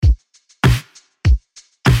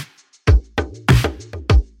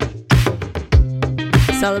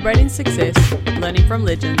celebrating success, learning from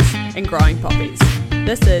legends, and growing poppies.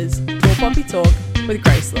 This is Tall Poppy Talk with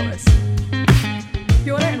Grace Lewis.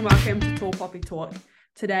 Kia ora and welcome to Tall Poppy Talk.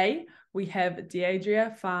 Today we have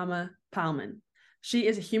Deadria Farmer-Paellmann. She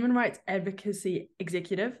is a human rights advocacy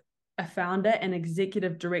executive, a founder and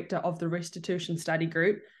executive director of the Restitution Study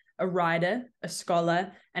Group, a writer, a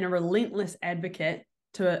scholar, and a relentless advocate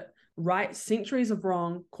to right centuries of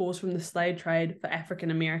wrong caused from the slave trade for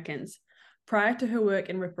African Americans. Prior to her work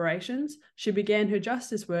in reparations, she began her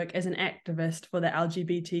justice work as an activist for the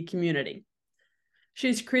LGBT community. She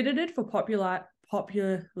is credited for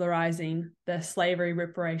popularizing the slavery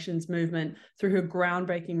reparations movement through her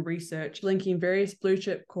groundbreaking research, linking various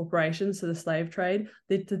blue-chip corporations to the slave trade,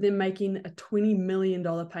 led to them making a $20 million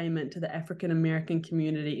payment to the African American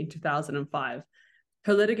community in 2005.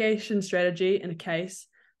 Her litigation strategy in a case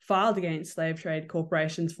filed against slave trade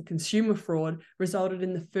corporations for consumer fraud resulted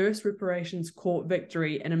in the first reparations court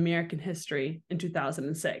victory in American history in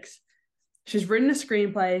 2006. She's written a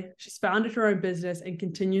screenplay, she's founded her own business, and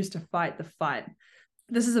continues to fight the fight.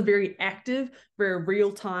 This is a very active, very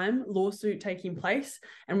real-time lawsuit taking place,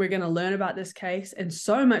 and we're going to learn about this case and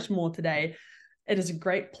so much more today. It is a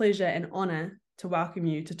great pleasure and honor to welcome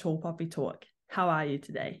you to Tall Poppy Talk. How are you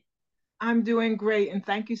today? I'm doing great, and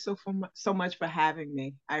thank you so much for having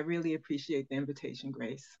me. I really appreciate the invitation,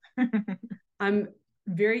 Grace. I'm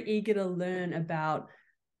very eager to learn about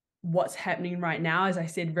what's happening right now. As I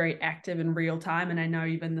said, very active in real time, and I know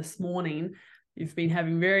even this morning you've been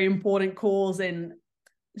having very important calls, and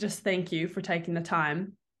just thank you for taking the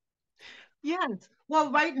time. Yes.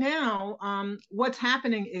 Well, right now, what's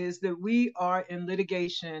happening is that we are in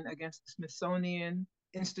litigation against the Smithsonian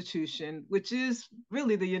institution, which is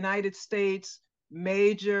really the United States'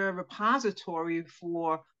 major repository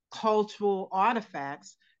for cultural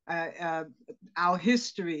artifacts, our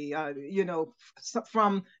history,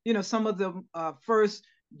 from some of the first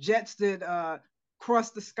jets that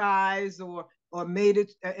crossed the skies or made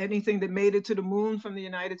it, anything that made it to the moon from the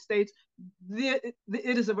United States. It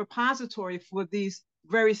is a repository for these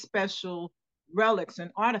very special relics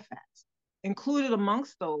and artifacts. Included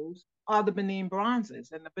amongst those are the Benin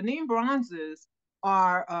Bronzes. And the Benin Bronzes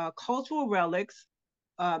are cultural relics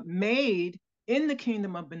made in the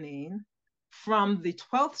Kingdom of Benin from the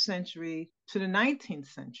 12th century to the 19th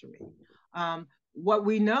century. What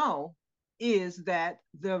we know is that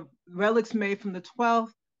the relics made from the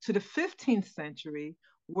 12th to the 15th century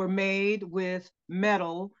were made with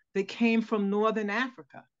metal that came from Northern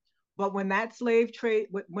Africa. But when that slave trade,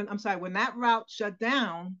 when that route shut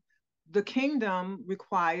down, the kingdom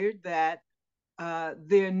required that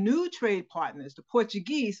their new trade partners, the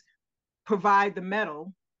Portuguese, provide the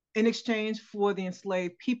metal in exchange for the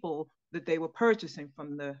enslaved people that they were purchasing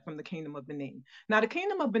from the Kingdom of Benin. Now, the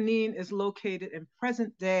Kingdom of Benin is located in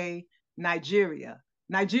present-day Nigeria.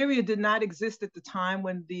 Nigeria did not exist at the time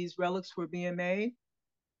when these relics were being made.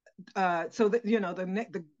 So that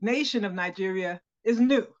the nation of Nigeria is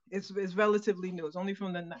new. It's relatively new. It's only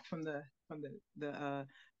from the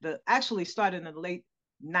actually started in the late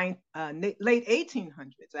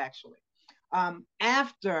 1800s, actually,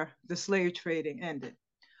 after the slave trading ended.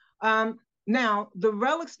 Now, the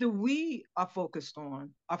relics that we are focused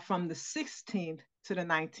on are from the 16th to the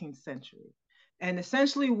 19th century. And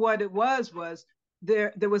essentially what it was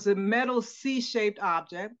there was a metal C-shaped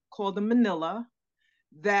object called the manila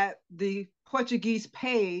that the Portuguese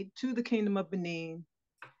paid to the Kingdom of Benin.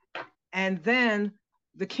 And then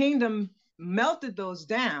the kingdom melted those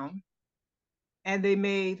down, and they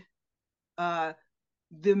made the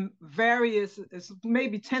various,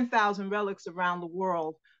 maybe 10,000 relics around the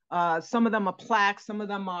world. Some of them are plaques, some of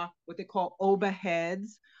them are what they call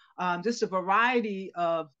overheads, just a variety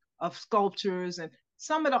of sculptures. And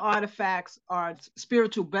some of the artifacts are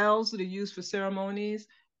spiritual bells that are used for ceremonies,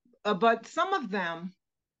 but some of them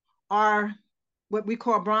are what we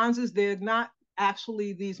call bronzes. They're not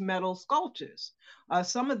actually these metal sculptures.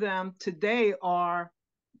 Some of them today are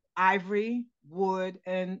ivory, wood,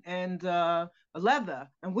 and leather.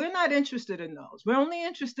 And we're not interested in those. We're only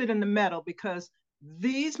interested in the metal because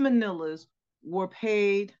these manillas were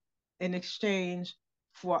paid in exchange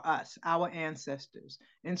for us, our ancestors.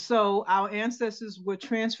 And so our ancestors were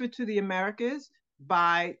transferred to the Americas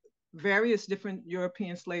by various different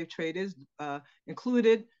European slave traders.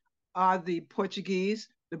 Included are the Portuguese,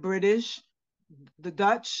 the British, the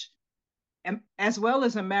Dutch, as well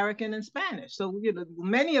as American and Spanish. So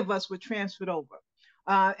many of us were transferred over.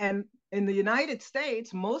 And in the United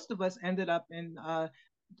States, most of us ended up in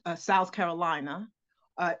South Carolina.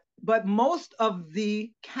 But most of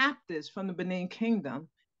the captives from the Benin Kingdom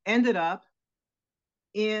ended up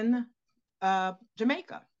in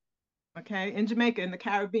Jamaica, okay, in Jamaica, in the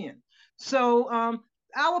Caribbean. So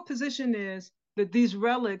our position is that these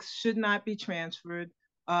relics should not be transferred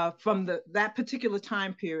from that particular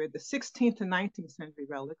time period, the 16th to 19th century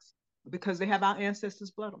relics, because they have our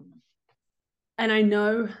ancestors' blood on them. And I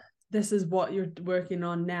know this is what you're working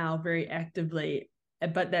on now very actively,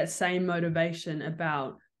 but that same motivation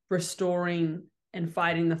about restoring and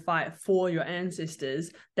fighting the fight for your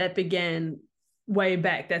ancestors, that began way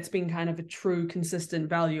back. That's been kind of a true consistent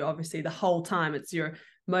value, obviously, the whole time. It's your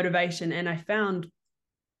motivation. And I found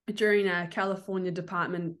during a California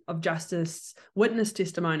Department of Justice witness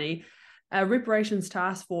testimony, a reparations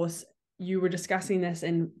task force, you were discussing this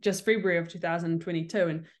in just February of 2022,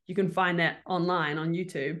 and you can find that online on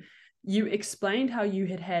YouTube. You explained how you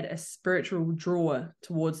had a spiritual draw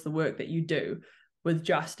towards the work that you do with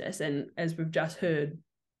justice. And as we've just heard,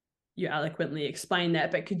 you eloquently explain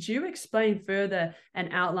that. But could you explain further and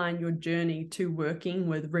outline your journey to working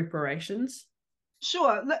with reparations?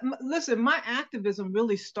 Sure. Listen, my activism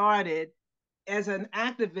really started as an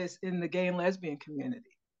activist in the gay and lesbian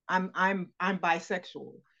community. I'm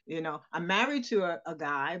bisexual. You know, I'm married to a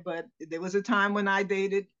guy, but there was a time when I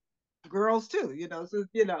dated girls too.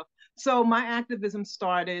 So my activism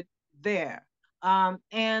started there. The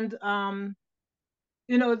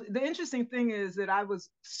interesting thing is that I was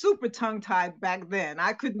super tongue-tied back then.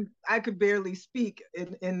 I could barely speak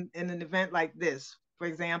in an event like this, for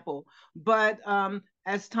example. But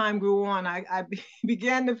as time grew on, I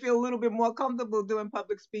began to feel a little bit more comfortable doing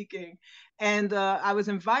public speaking. And I was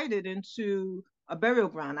invited into a burial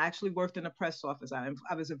ground. I actually worked in a press office. I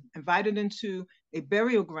was invited into a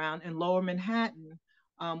burial ground in Lower Manhattan,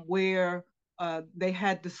 where they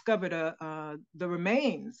had discovered the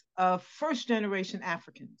remains of first-generation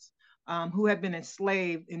Africans who had been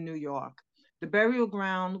enslaved in New York. The burial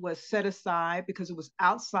ground was set aside because it was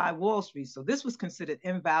outside Wall Street, so this was considered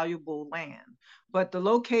invaluable land. But the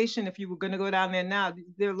location, if you were going to go down there now,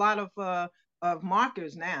 there are a lot of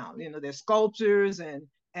markers now. You know, there's sculptures and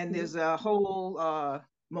there's a whole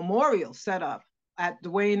memorial set up at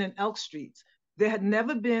Duane and Elk Streets. There had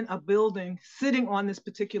never been a building sitting on this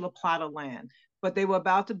particular plot of land, but they were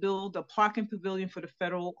about to build a parking pavilion for the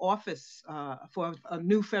federal office, for a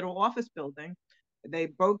new federal office building. They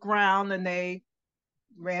broke ground and they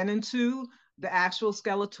ran into the actual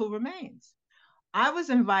skeletal remains. I was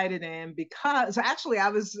invited in because actually I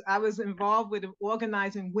was involved with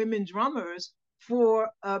organizing women drummers for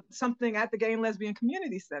something at the Gay and Lesbian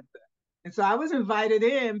Community Center. And so I was invited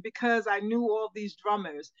in because I knew all these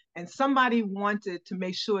drummers, and somebody wanted to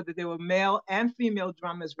make sure that there were male and female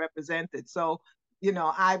drummers represented. So,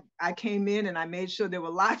 I came in and I made sure there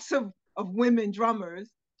were lots of women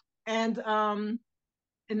drummers. And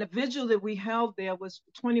the vigil that we held there was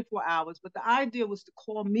 24 hours, but the idea was to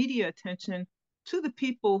call media attention to the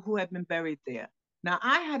people who had been buried there. Now,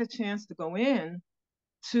 I had a chance to go in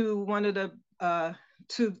to one of the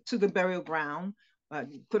to the burial ground,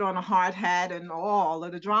 put on a hard hat and all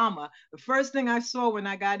of the drama. The first thing I saw when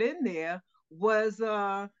I got in there was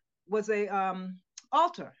a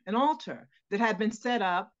altar, an altar that had been set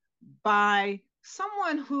up by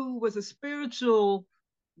someone who was a spiritual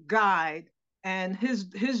guide, and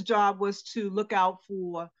his job was to look out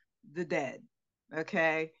for the dead.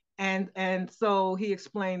 Okay. And so he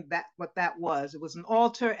explained what that was. It was an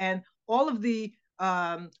altar, and all of the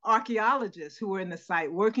archaeologists who were in the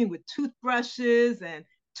site working with toothbrushes and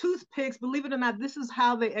toothpicks. Believe it or not, this is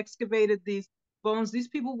how they excavated these bones. These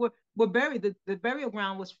people were buried. The burial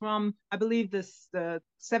ground was from, I believe, the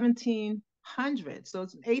 1700s. So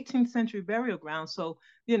it's an 18th century burial ground. So,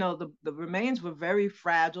 the remains were very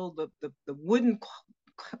fragile. The wooden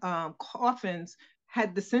coffins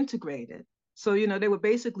had disintegrated. So, they were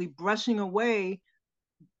basically brushing away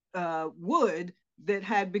wood that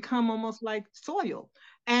had become almost like soil.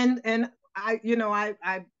 And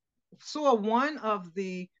I saw one of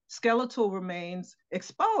the skeletal remains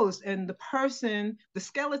exposed, and the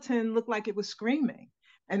skeleton looked like it was screaming.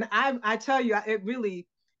 And I tell you, it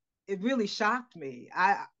really shocked me.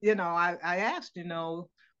 I asked,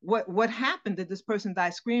 what happened? Did this person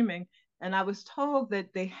die screaming? And I was told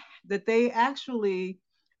that they actually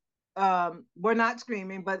were not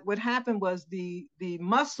screaming, but what happened was the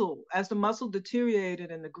muscle, as the muscle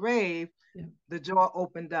deteriorated in the grave, the jaw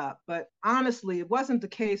opened up. But honestly, it wasn't the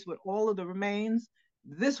case with all of the remains.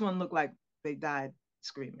 This one looked like they died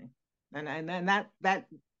screaming, and that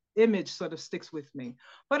image sort of sticks with me.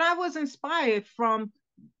 But I was inspired from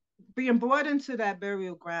being brought into that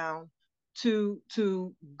burial ground to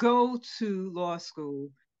go to law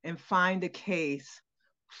school and find a case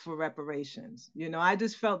for reparations. I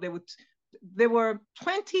just felt there were there were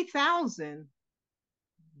 20,000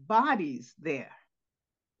 bodies there.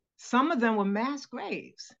 Some of them were mass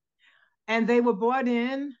graves. And they were brought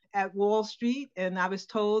in at Wall Street, and I was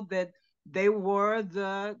told that they were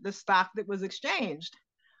the stock that was exchanged.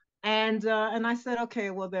 And I said,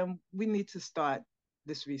 okay, well then we need to start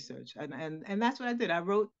this research, and that's what I did. I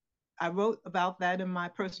wrote about that in my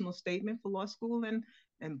personal statement for law school, and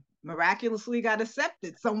miraculously got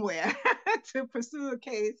accepted somewhere to pursue a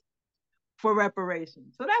case for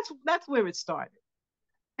reparations. So that's where it started.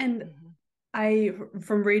 And I,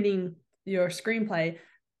 from reading your screenplay,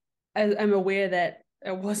 I'm aware that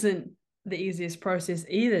it wasn't the easiest process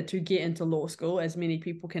either to get into law school, as many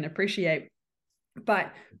people can appreciate.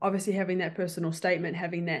 But obviously having that personal statement,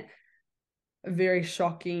 having that very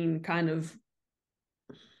shocking kind of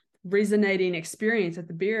resonating experience at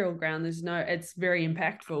the burial ground, it's very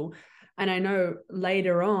impactful. And I know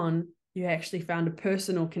later on you actually found a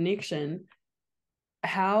personal connection.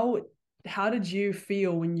 How did you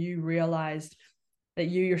feel when you realized that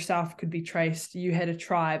you yourself could be traced? You had a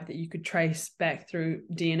tribe that you could trace back through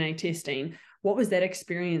DNA testing. What was that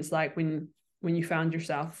experience like when you found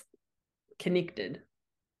yourself connected?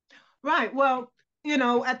 Right. Well,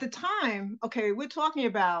 at the time, okay, we're talking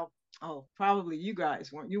about, probably you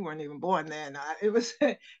guys weren't even born then. It was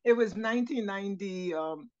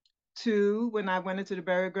 1992 when I went into the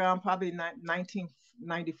burial ground, probably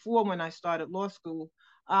 1994 when I started law school.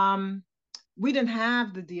 We didn't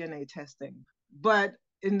have the DNA testing, but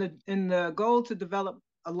in the goal to develop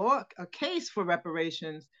a case for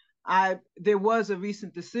reparations, there was a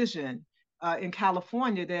recent decision in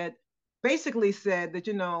California that basically said that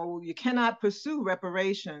you cannot pursue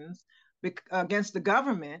reparations against the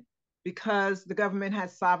government because the government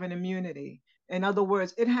has sovereign immunity. In other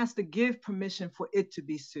words, it has to give permission for it to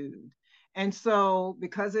be sued. And so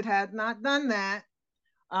because it had not done that,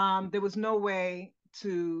 there was no way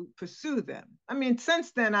to pursue them. I mean,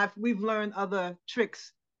 since then we've learned other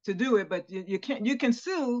tricks to do it, but you can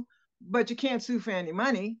sue, but you can't sue for any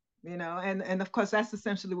money, and of course that's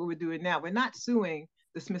essentially what we're doing now. We're not suing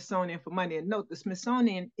the Smithsonian for money. And note, the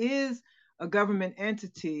Smithsonian is a government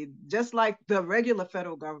entity, just like the regular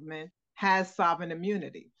federal government has sovereign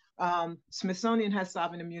immunity. Smithsonian has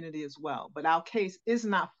sovereign immunity as well, but our case is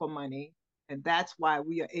not for money, and that's why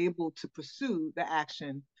we are able to pursue the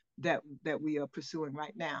action that we are pursuing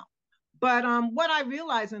right now. But what I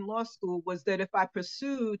realized in law school was that if I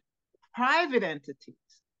pursued private entities,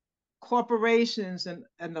 corporations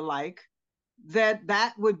and the like,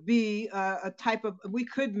 that would be a type of, we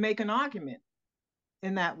could make an argument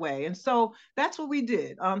in that way. And so that's what we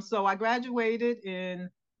did. So I graduated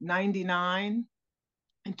in 99.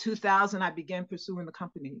 In 2000, I began pursuing the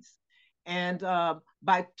companies. And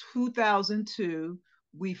by 2002,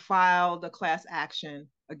 we filed a class action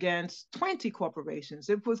against 20 corporations.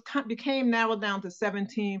 It became narrowed down to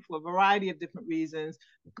 17 for a variety of different reasons,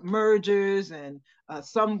 mergers and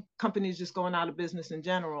some companies just going out of business in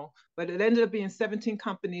general. But it ended up being 17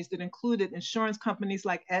 companies that included insurance companies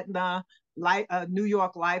like Aetna, New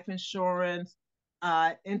York Life Insurance,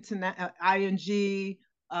 ING,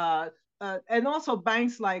 and also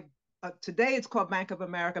banks like, today it's called Bank of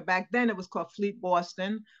America. Back then it was called Fleet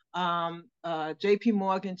Boston, JP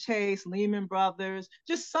Morgan Chase, Lehman Brothers,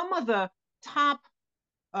 just some of the top,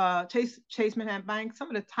 Chase Manhattan Bank, some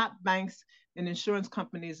of the top banks and insurance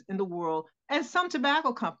companies in the world, and some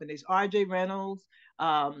tobacco companies, RJ Reynolds,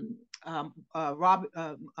 what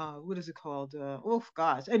is it called? Oh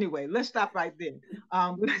gosh. Anyway, let's stop right there.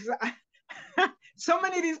 So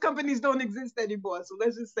many of these companies don't exist anymore. So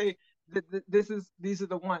let's just say that these are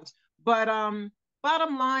the ones. But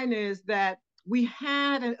bottom line is that we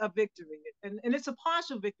had a victory, and it's a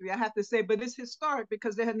partial victory, I have to say, but it's historic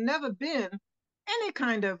because there had never been any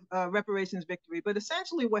kind of reparations victory. But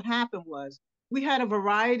essentially what happened was we had a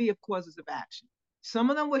variety of causes of action. Some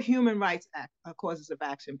of them were human rights causes of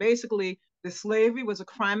action. Basically, the slavery was a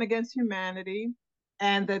crime against humanity,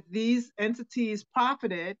 and that these entities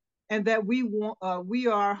profited, and that we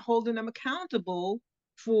are holding them accountable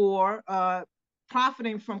for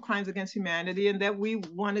profiting from crimes against humanity, and that we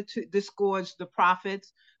wanted to disgorge the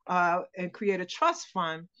profits and create a trust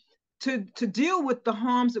fund to deal with the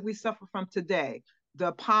harms that we suffer from today,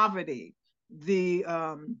 the poverty, the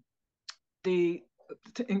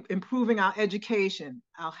improving our education,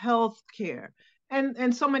 our health care,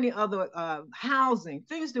 and so many other housing,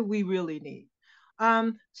 things that we really need.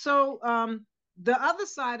 The other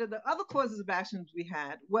side of the other causes of actions we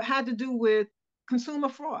had to do with consumer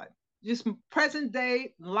fraud, just present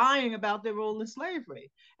day lying about their role in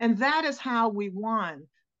slavery. And that is how we won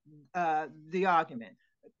the argument.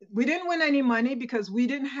 we didn't win any money because we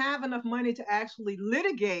didn't have enough money to actually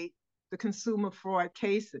litigate the consumer fraud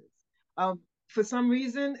cases. For some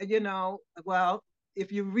reason, well,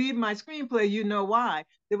 if you read my screenplay, you know why.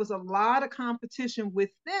 There was a lot of competition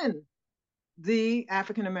within the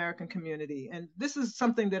African American community. And this is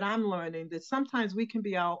something that I'm learning, that sometimes we can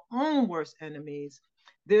be our own worst enemies.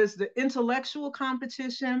 There's the intellectual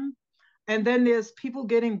competition, and then there's people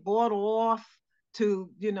getting bought off to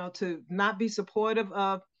not be supportive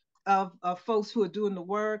of folks who are doing the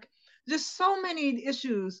work. Just so many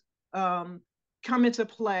issues come into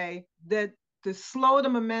play that to slow the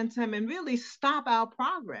momentum and really stop our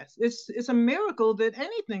progress. It's a miracle that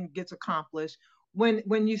anything gets accomplished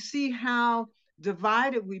when you see how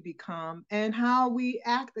divided we become and how we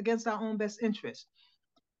act against our own best interests.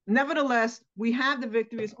 Nevertheless, we have the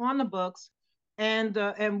victories on the books, and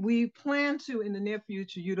we plan to, in the near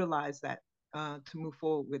future, utilize that to move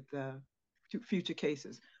forward with future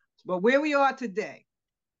cases. But where we are today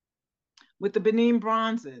with the Benin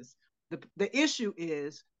Bronzes, the issue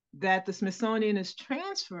is that the Smithsonian is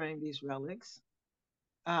transferring these relics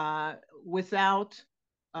without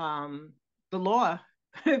the law,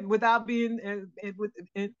 without being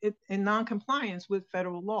in non-compliance with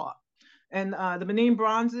federal law. And the Benin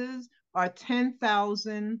Bronzes are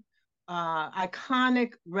 10,000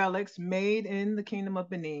 iconic relics made in the Kingdom of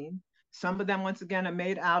Benin. Some of them, once again, are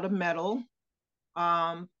made out of metal,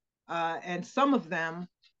 and some of them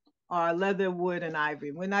are leather, wood, and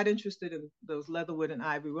ivory. We're not interested in those leather, wood, and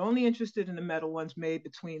ivory. We're only interested in the metal ones made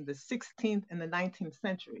between the 16th and the 19th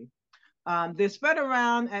century. They're spread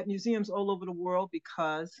around at museums all over the world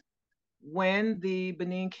because when the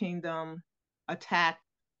Benin Kingdom attacked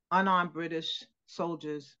unarmed British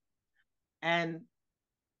soldiers and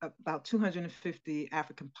about 250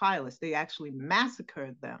 African pilots, they actually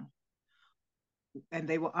massacred them. And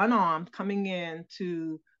they were unarmed, coming in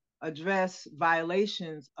to address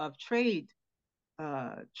violations of trade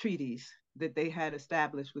treaties that they had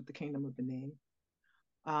established with the Kingdom of Benin.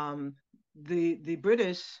 The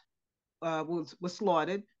British was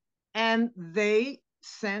slaughtered, and they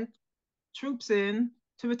sent troops in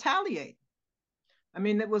to retaliate. I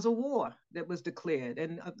mean, it was a war that was declared.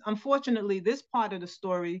 And unfortunately, this part of the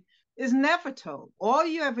story is never told. All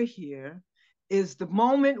you ever hear is the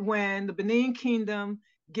moment when the Benin Kingdom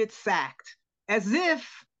gets sacked, as if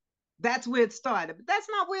that's where it started. But that's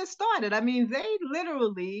not where it started. I mean, they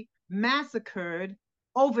literally massacred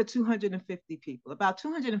over 250 people, about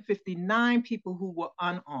 259 people who were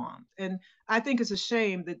unarmed. And I think it's a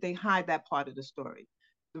shame that they hide that part of the story.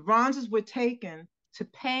 The bronzes were taken to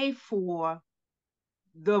pay for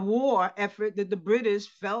the war effort that the British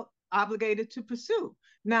felt obligated to pursue.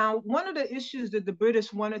 Now, one of the issues that the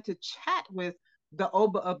British wanted to chat with the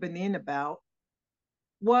Oba of Benin about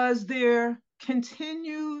was their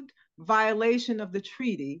continued violation of the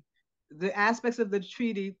treaty. The aspects of the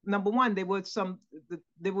treaty, number one,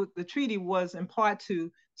 the treaty was in part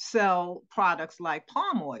to sell products like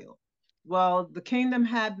palm oil. Well, the kingdom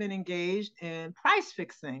had been engaged in price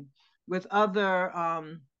fixing with other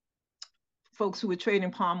folks who were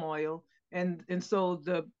trading palm oil, and so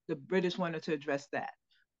the British wanted to address that.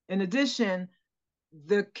 In addition,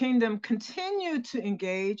 the kingdom continued to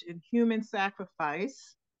engage in human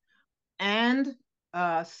sacrifice and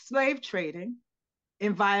slave trading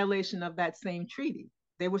in violation of that same treaty.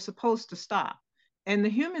 They were supposed to stop. And the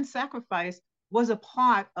human sacrifice was a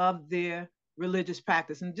part of their religious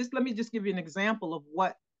practice. And let me give you an example of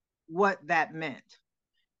what that meant.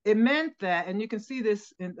 It meant that, and you can see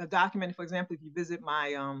this in a document, for example, if you visit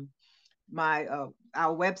our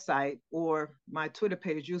website or my Twitter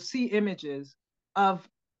page, you'll see images of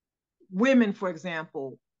women, for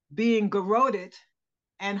example, being garroted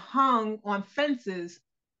and hung on fences,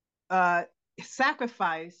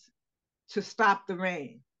 sacrifice to stop the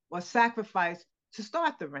rain or sacrifice to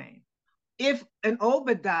start the rain. If an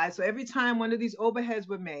Oba died, so every time one of these Oba heads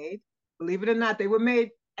were made, believe it or not, they were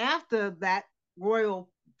made after that royal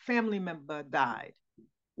family member died.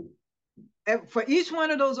 For each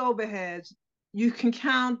one of those Oba heads, you can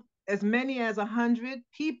count as many as 100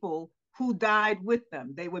 people who died with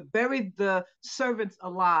them. They would bury the servants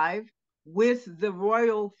alive with the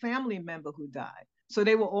royal family member who died. So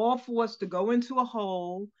they were all forced to go into a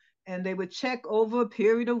hole, and they would check over a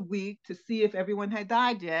period of weeks to see if everyone had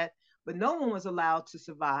died yet, but no one was allowed to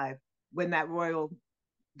survive when that royal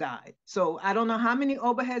died. So I don't know how many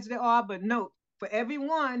Oba heads there are, but note, for every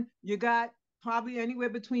one, you got probably anywhere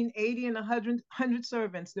between 80 and 100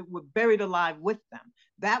 servants that were buried alive with them.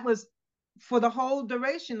 That was for the whole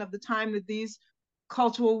duration of the time that these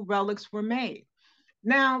cultural relics were made.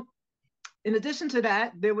 Now, in addition to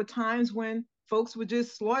that, there were times when folks were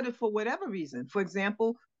just slaughtered for whatever reason. For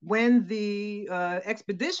example, when the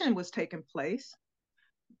expedition was taking place,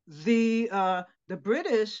 the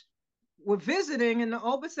British were visiting, and the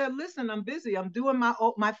Oba said, "Listen, I'm busy. I'm doing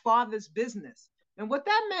my father's business." And what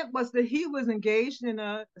that meant was that he was engaged in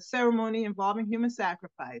a ceremony involving human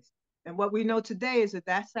sacrifice. And what we know today is that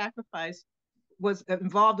that sacrifice was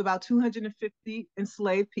involved about 250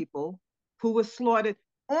 enslaved people who were slaughtered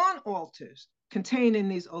on altars containing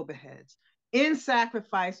these overheads in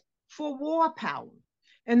sacrifice for war power.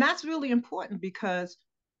 And that's really important because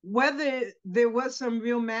whether there was some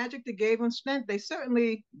real magic that gave them strength, they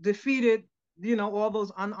certainly defeated, all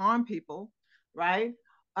those unarmed people, right?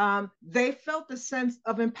 They felt a sense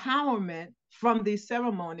of empowerment from these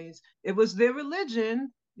ceremonies. It was their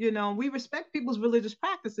religion. We respect people's religious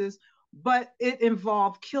practices, but it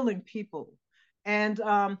involved killing people. And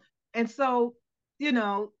so,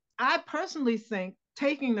 I personally think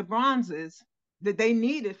taking the bronzes that they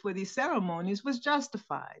needed for these ceremonies was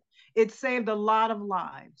justified. It saved a lot of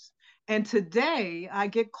lives. And today I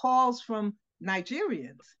get calls from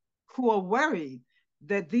Nigerians who are worried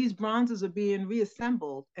that these bronzes are being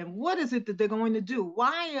reassembled. And what is it that they're going to do?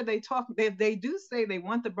 Why are they talking? They do say they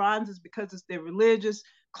want the bronzes because it's their religious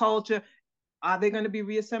culture. Are they going to be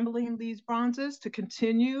reassembling these bronzes to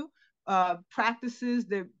continue practices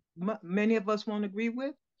that many of us won't agree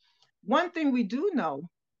with? One thing we do know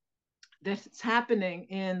that's happening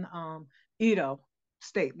in Edo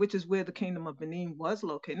State, which is where the Kingdom of Benin was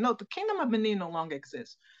located. No, the Kingdom of Benin no longer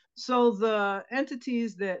exists. So the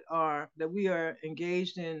entities that we are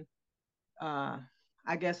engaged in,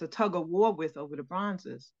 I guess, a tug of war with over the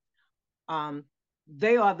bronzes,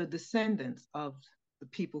 they are the descendants of the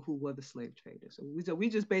people who were the slave traders. So we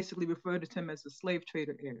just basically refer to them as the slave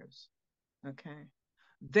trader heirs. Okay,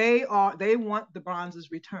 they want the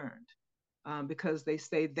bronzes returned. Because they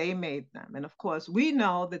say they made them. And of course, we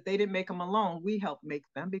know that they didn't make them alone. We helped make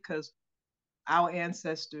them because our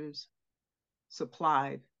ancestors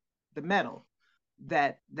supplied the metal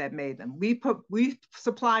that made them. We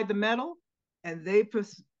supplied the metal, and they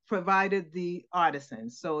provided the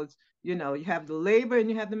artisans. So it's, you have the labor and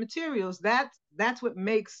you have the materials. That's what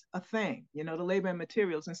makes a thing, the labor and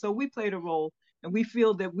materials. And so we played a role, and we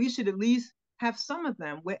feel that we should at least have some of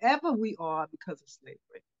them wherever we are because of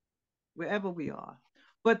slavery. Wherever we are.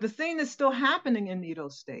 But the thing that's still happening in Edo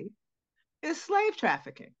State is slave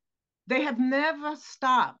trafficking. They have never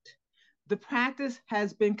stopped. The practice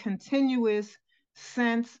has been continuous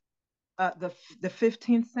since the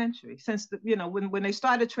 15th century, since when they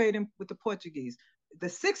started trading with the Portuguese. The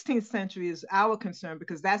 16th century is our concern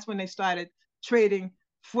because that's when they started trading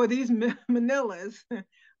for these manillas,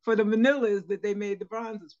 for the manillas that they made the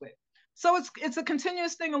bronzes with. So it's a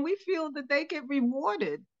continuous thing, and we feel that they get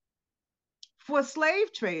rewarded for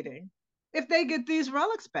slave trading if they get these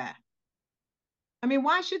relics back. I mean,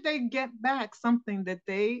 why should they get back something that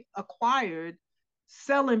they acquired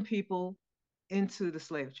selling people into the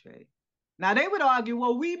slave trade? Now, they would argue,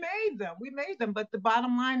 well, we made them, but the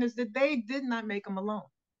bottom line is that they did not make them alone.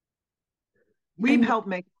 We've helped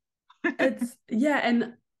make them.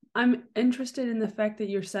 And I'm interested in the fact that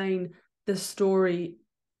you're saying the story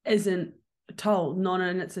isn't told, not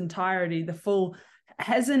in its entirety. The full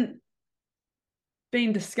hasn't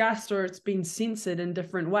been discussed, or it's been censored in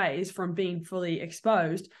different ways from being fully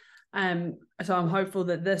exposed. So I'm hopeful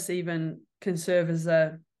that this even can serve as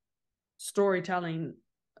a storytelling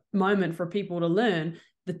moment for people to learn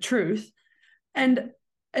the truth. And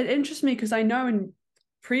it interests me because I know in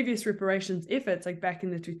previous reparations efforts, like back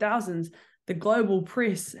in the 2000s, the global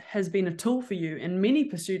press has been a tool for you in many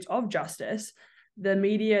pursuits of justice. The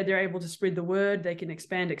media, they're able to spread the word, they can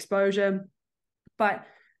expand exposure. But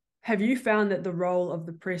have you found that the role of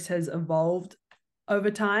the press has evolved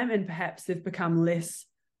over time, and perhaps they've become less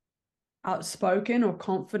outspoken or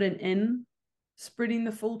confident in spreading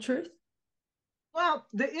the full truth? Well,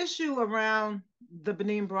 the issue around the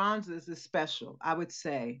Benin Bronzes is special, I would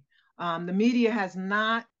say. The media has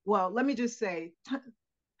not, well, let me just say,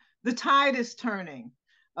 the tide is turning,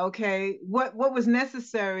 okay? What was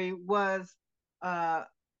necessary was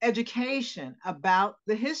education about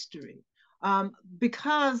the history.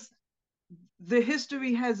 Because the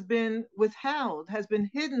history has been withheld, has been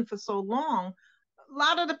hidden for so long, a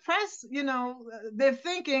lot of the press, they're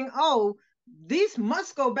thinking, oh, these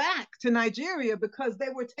must go back to Nigeria because they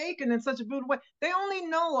were taken in such a brutal way. They only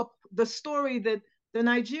know the story that the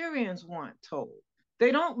Nigerians want told.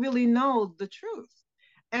 They don't really know the truth.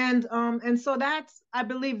 And so I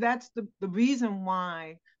believe that's the reason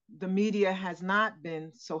why the media has not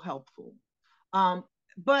been so helpful.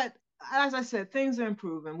 But as I said, things are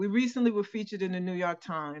improving. We recently were featured in the New York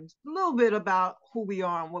Times, a little bit about who we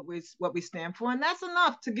are and what we stand for, and that's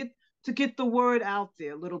enough to get the word out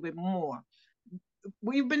there a little bit more.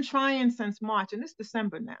 We've been trying since March, and it's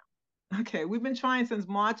December now. Okay, we've been trying since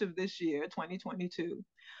March of this year, 2022,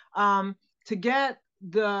 to get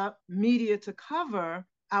the media to cover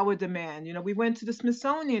our demand. You know, we went to the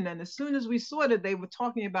Smithsonian, and as soon as we saw that they were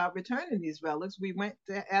talking about returning these relics, we went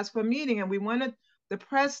to ask for a meeting, and we wanted the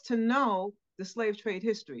press to know the slave trade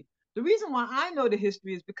history. The reason why I know the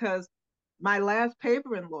history is because my last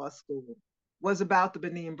paper in law school was about the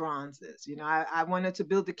Benin Bronzes. You know, I wanted to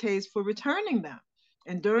build a case for returning them.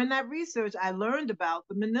 And during that research, I learned about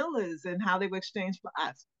the Manillas and how they were exchanged for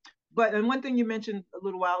us. But, and one thing you mentioned a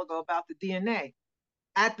little while ago about the DNA.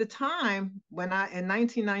 At the time, in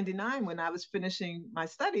 1999, when I was finishing my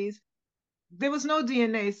studies, there was no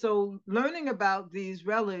DNA. So learning about these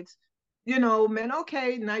relics, you know, meant,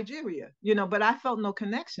 okay, Nigeria, you know, but I felt no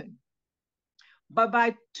connection. But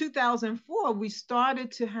by 2004, we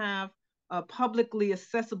started to have publicly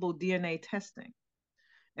accessible DNA testing.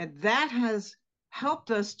 And that has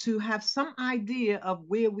helped us to have some idea of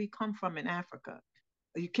where we come from in Africa.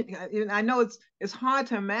 I know it's hard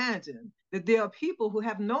to imagine that there are people who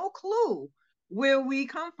have no clue where we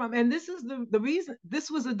come from. And this is the reason.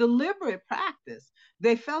 This was a deliberate practice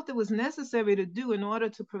they felt it was necessary to do in order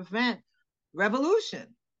to prevent revolution.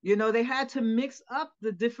 You know, they had to mix up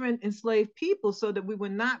the different enslaved people so that we were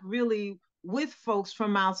not really with folks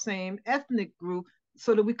from our same ethnic group,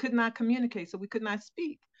 so that we could not communicate, so we could not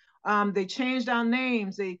speak. They changed our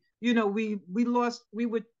names. They, you know, we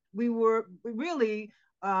were really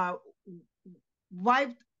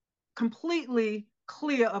wiped completely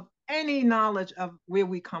clear of any knowledge of where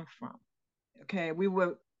we come from. Okay, we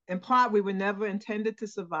were, in part, we were never intended to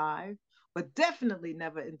survive, but definitely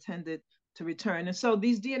never intended to return. And so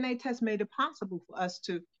these DNA tests made it possible for us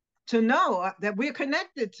to know that we're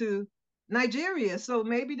connected to Nigeria. So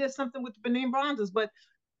maybe there's something with the Benin Bronzes, but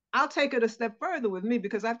I'll take it a step further with me,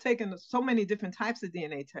 because I've taken so many different types of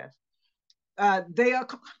DNA tests. They are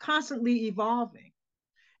constantly evolving.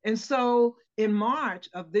 And so in March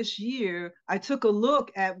of this year, I took a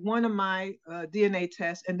look at one of my DNA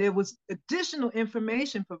tests, and there was additional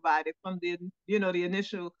information provided from the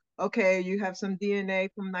initial, okay, you have some DNA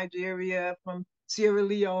from Nigeria, from Sierra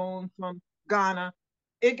Leone, from Ghana.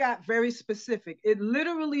 It got very specific. It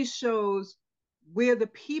literally shows where the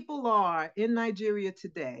people are in Nigeria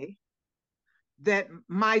today that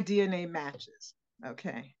my DNA matches.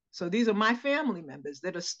 Okay. So these are my family members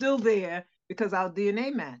that are still there because our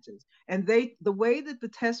DNA matches. And the way that the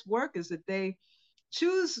tests work is that they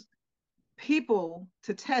choose people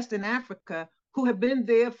to test in Africa who have been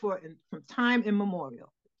there from time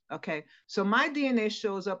immemorial. Okay. So my DNA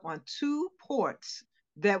shows up on 2 ports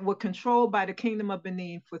that were controlled by the Kingdom of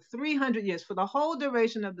Benin for 300 years, for the whole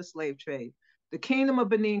duration of the slave trade. The Kingdom of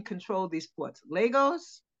Benin controlled these ports,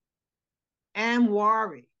 Lagos and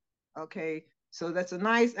Warri. Okay. So that's a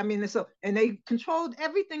nice, and they controlled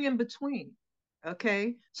everything in between.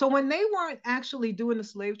 Okay. So when they weren't actually doing the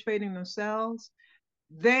slave trading themselves,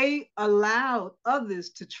 they allowed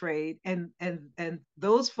others to trade, and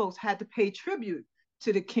those folks had to pay tribute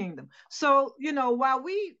to the kingdom. So, you know, while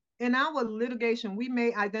we, in our litigation, we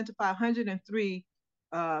may identify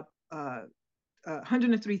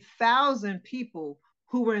 103,000 people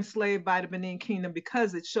who were enslaved by the Benin Kingdom,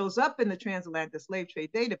 because it shows up in the Transatlantic Slave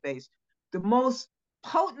Trade Database. The most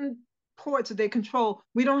potent ports that they control,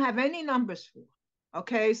 we don't have any numbers for.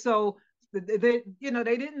 Okay, so they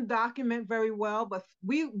didn't document very well, but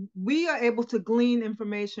we are able to glean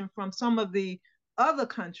information from some of the other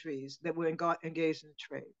countries that were engaged in the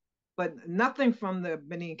trade, but nothing from the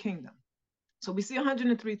Benin Kingdom. So we see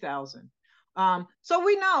 103,000. So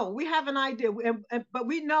we know, we have an idea, but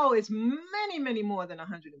we know it's many, many more than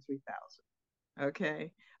 103,000.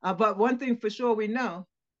 Okay, but one thing for sure we know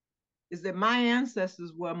is that my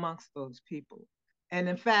ancestors were amongst those people, and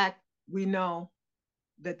in fact, we know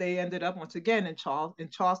that they ended up once again in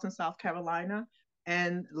Charleston, South Carolina,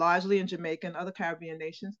 and largely in Jamaica and other Caribbean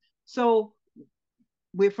nations. So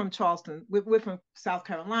we're from Charleston, we're from South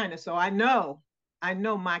Carolina. So I know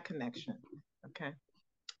my connection. Okay.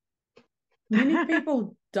 Many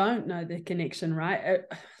people don't know the connection, right?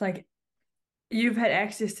 Like, you've had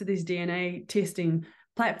access to these DNA testing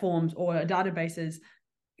platforms or databases.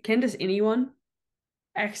 Can just anyone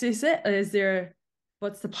access it?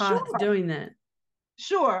 What's the path to doing that?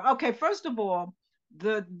 Sure. Okay. First of all,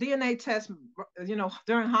 the DNA test,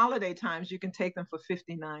 during holiday times, you can take them for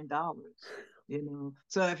 $59.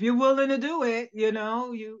 So if you're willing to do it, you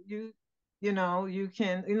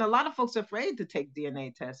can. A lot of folks are afraid to take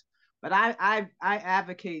DNA tests. But I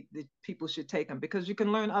advocate that people should take them because you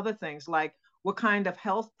can learn other things like what kind of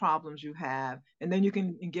health problems you have, and then you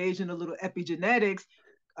can engage in a little epigenetics,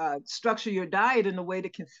 structure your diet in a way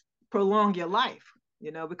that can prolong your life.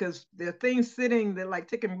 Because there are things sitting there like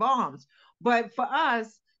ticking bombs. But for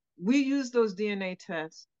us, we use those DNA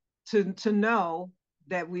tests to know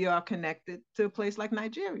that we are connected to a place like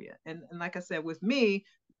Nigeria. And like I said, with me,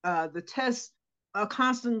 the tests are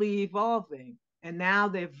constantly evolving. And now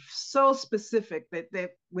they're so specific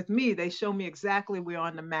that with me, they show me exactly where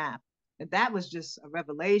on the map. And that was just a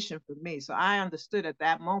revelation for me. So I understood at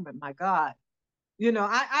that moment, my God,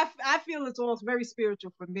 I feel it's all very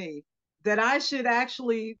spiritual for me that I should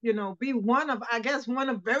actually, be one of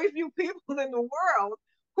very few people in the world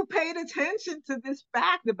who paid attention to this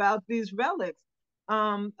fact about these relics,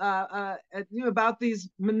 about these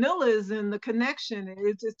Manillas and the connection.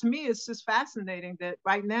 To me, it's just fascinating that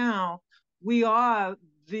right now we are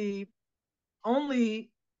the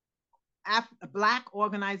only Black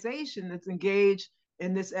organization that's engaged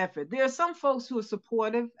in this effort. There are some folks who are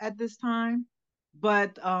supportive at this time,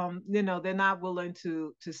 but they're not willing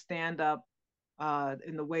to stand up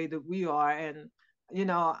in the way that we are. And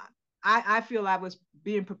I feel I was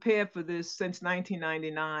being prepared for this since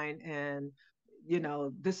 1999, and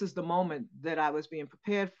this is the moment that I was being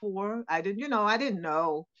prepared for. I didn't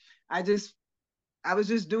know. I was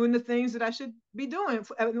just doing the things that I should be doing.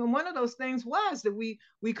 And one of those things was that we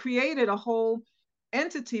created a whole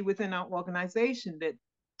entity within our organization that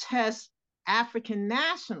tests African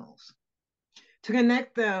nationals to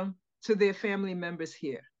connect them to their family members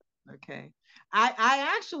here. Okay.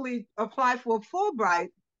 I actually applied for a Fulbright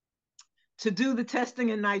to do the testing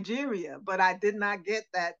in Nigeria, but I did not get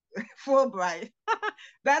that Fulbright.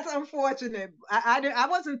 That's unfortunate. I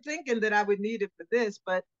wasn't thinking that I would need it for this,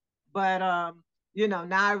 but now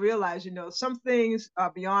I realize, some things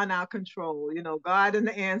are beyond our control. God and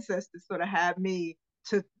the ancestors sort of have me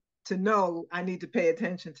to know I need to pay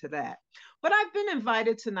attention to that. But I've been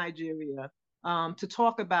invited to Nigeria to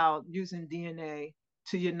talk about using DNA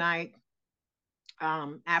to unite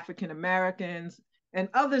African Americans and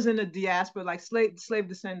others in the diaspora, like slave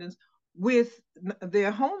descendants, with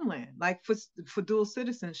their homeland, like for dual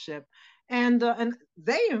citizenship. And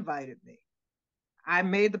they invited me. I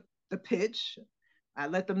made the pitch. I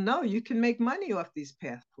let them know you can make money off these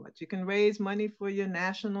passports. You can raise money for your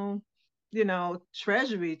national,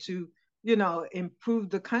 treasury to, improve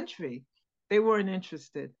the country. They weren't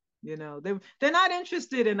interested. They're not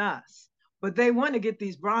interested in us, but they want to get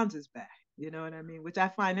these bronzes back. You know what I mean? Which I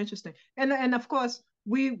find interesting. And of course,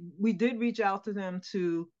 we did reach out to them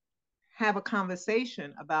to have a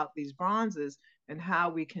conversation about these bronzes and how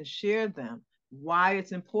we can share them, why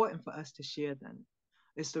it's important for us to share them.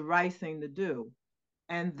 It's the right thing to do.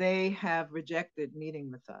 And they have rejected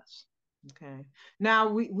meeting with us. Okay. Now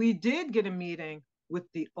we did get a meeting with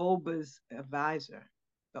the OBA's advisor.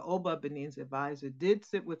 The OBA Benin's advisor did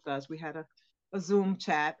sit with us. We had a Zoom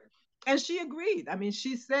chat, and she agreed. I mean,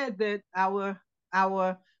 she said that our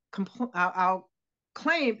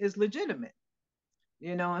claim is legitimate,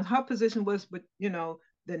 and her position was, but the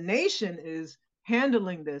nation is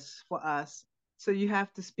handling this for us, so you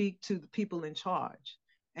have to speak to the people in charge.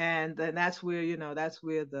 And then that's where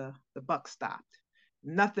the buck stopped.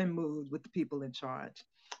 Nothing moved with the people in charge.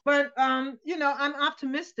 But I'm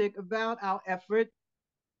optimistic about our effort.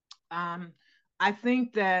 I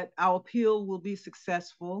think that our appeal will be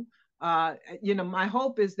successful. My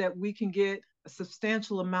hope is that we can get a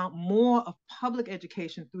substantial amount more of public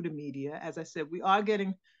education through the media. As I said, we are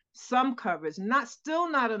getting some coverage, still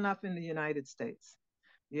not enough in the United States,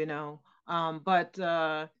 but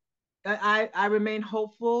I remain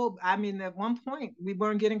hopeful. I mean, at one point, we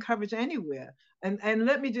weren't getting coverage anywhere. And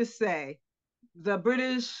let me just say, the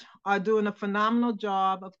British are doing a phenomenal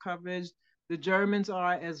job of coverage. The Germans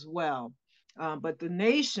are as well. But the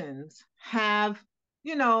nations have,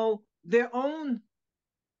 their own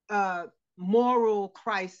moral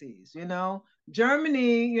crises.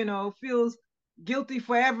 Germany, feels guilty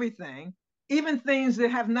for everything, even things that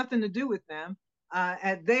have nothing to do with them.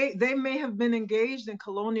 And they may have been engaged in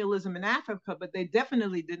colonialism in Africa, but they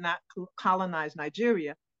definitely did not colonize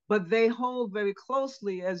Nigeria. But they hold very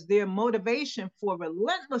closely as their motivation for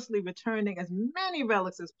relentlessly returning as many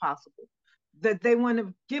relics as possible. That they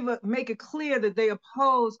want to make it clear that they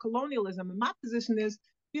oppose colonialism. And my position is,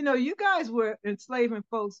 you guys were enslaving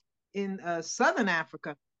folks in Southern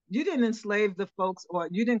Africa. You didn't enslave the folks, or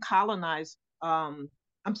you didn't colonize. I'm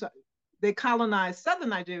sorry, they colonized Southern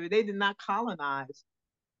Nigeria. They did not colonize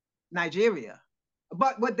Nigeria.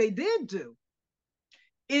 But what they did do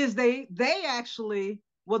is they actually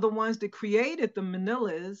were the ones that created the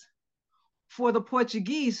Manillas for the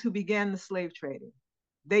Portuguese who began the slave trading.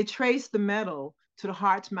 They traced the metal to the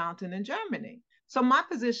Harz Mountain in Germany. So my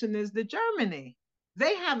position is that Germany,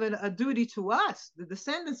 they have a duty to us, the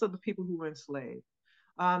descendants of the people who were enslaved.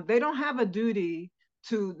 They don't have a duty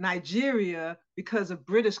to Nigeria because of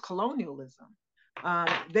British colonialism.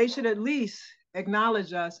 They should at least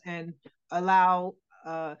acknowledge us and allow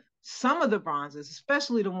some of the bronzes,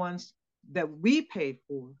 especially the ones that we paid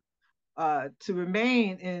for, to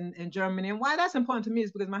remain in Germany. And why that's important to me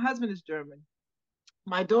is because my husband is German.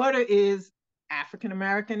 My daughter is African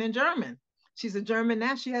American and German. She's a German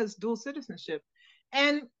now. She has dual citizenship.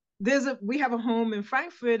 And we have a home in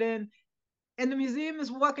Frankfurt, and the museum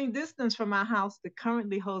is walking distance from our house that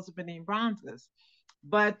currently holds the Benin Bronzes.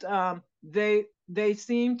 But they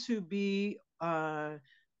seem to be on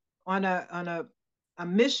a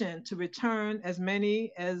mission to return as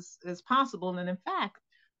many as possible. And in fact,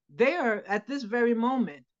 they are at this very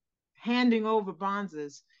moment handing over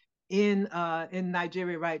bronzes in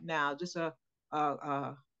Nigeria right now. Just a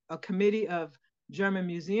committee of German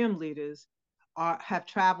museum leaders have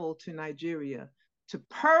traveled to Nigeria to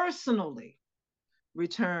personally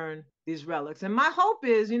return these relics. And my hope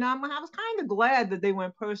is, I was kind of glad that they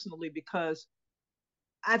went personally, because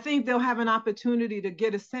I think they'll have an opportunity to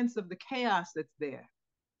get a sense of the chaos that's there.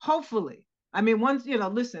 Hopefully. I mean, once,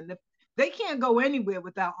 listen, they can't go anywhere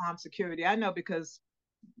without armed security. I know, because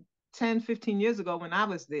 10, 15 years ago when I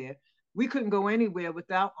was there, we couldn't go anywhere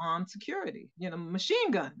without armed security,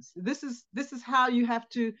 machine guns. This is how you have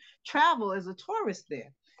to travel as a tourist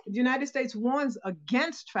there. The United States warns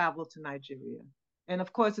against travel to Nigeria. And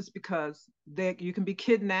of course, it's because you can be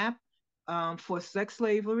kidnapped for sex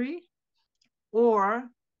slavery or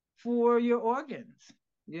for your organs.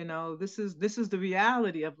 This is the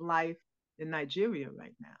reality of life in Nigeria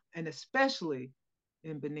right now, and especially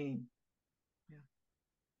in Benin.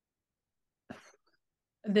 Yeah.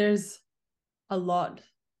 There's a lot.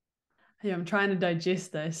 I'm trying to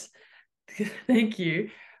digest this. Thank you.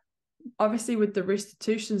 Obviously, with the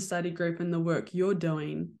Restitution Study Group and the work you're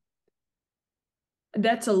doing,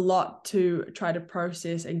 that's a lot to try to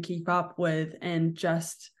process and keep up with, and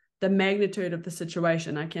just the magnitude of the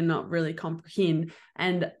situation I cannot really comprehend.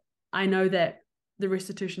 And I know that the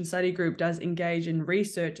Restitution Study Group does engage in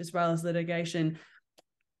research as well as litigation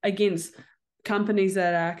against companies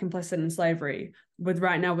that are complicit in slavery,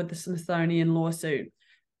 right now with the Smithsonian lawsuit.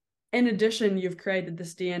 In addition, you've created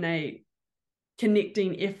this DNA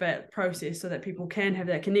connecting effort process so that people can have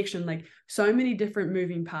that connection, like so many different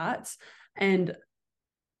moving parts. And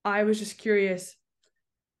I was just curious,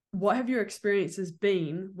 what have your experiences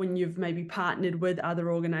been when you've maybe partnered with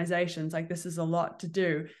other organizations? Like, this is a lot to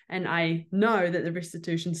do. And I know that the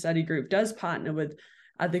Restitution Study Group does partner with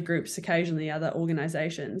other groups occasionally, other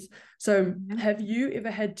organizations. So have you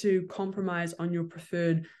ever had to compromise on your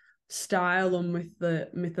preferred style or with the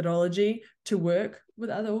methodology to work with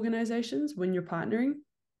other organizations when you're partnering?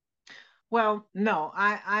 Well, no,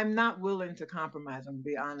 I'm not willing to compromise, I'm gonna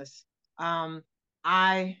be honest.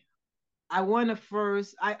 I want to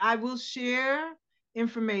first, I will share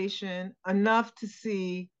information enough to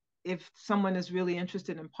see if someone is really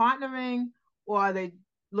interested in partnering, or are they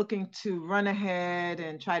looking to run ahead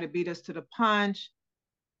and try to beat us to the punch,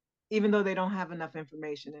 even though they don't have enough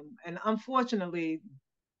information. And unfortunately,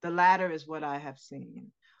 the latter is what I have seen.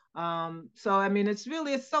 So, I mean, it's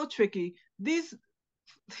so tricky. These,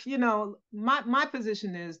 my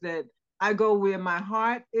position is that I go where my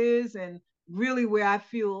heart is and really where I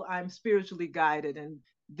feel I'm spiritually guided. And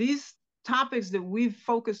these topics that we've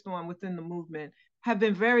focused on within the movement have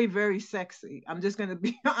been very, very sexy. I'm just going to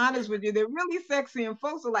be honest with you. They're really sexy, and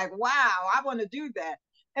folks are like, wow, I want to do that.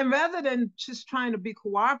 And rather than just trying to be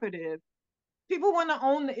cooperative, people want to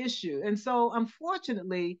own the issue. And so,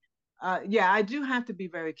 unfortunately, I do have to be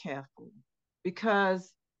very careful,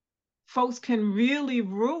 because folks can really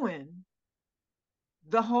ruin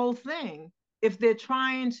the whole thing if they're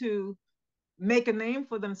trying to make a name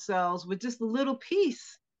for themselves with just a little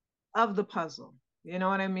piece of the puzzle. You know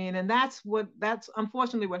what I mean? And that's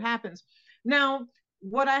unfortunately what happens. Now,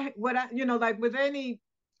 what I, like with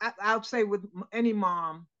I'll say with any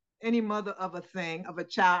mom, any mother of a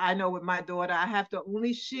child, I know with my daughter, I have to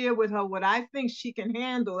only share with her what I think she can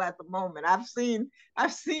handle at the moment. I've seen,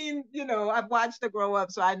 I've watched her grow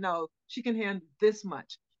up, so I know she can handle this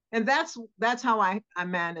much. And that's how I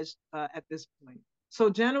manage at this point.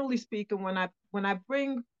 So generally speaking, when I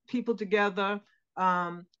bring people together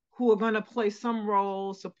who are going to play some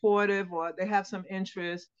role, supportive, or they have some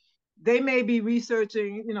interest, they may be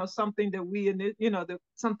researching, something that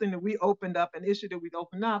something that we opened up, an issue that we've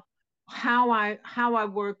opened up. How I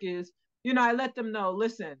work is, I let them know,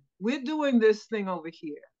 listen, we're doing this thing over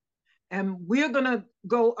here, and we're going to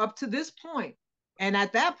go up to this point. And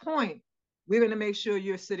at that point, we're going to make sure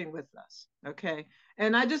you're sitting with us. Okay.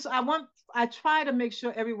 And I try to make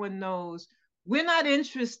sure everyone knows we're not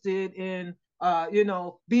interested in,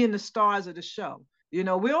 being the stars of the show.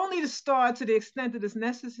 We're only the star to the extent that it's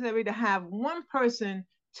necessary to have one person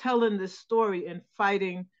telling this story and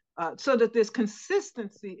fighting, so that there's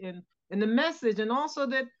consistency in the message, and also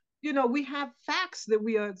that we have facts that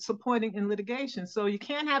we are supporting in litigation. So you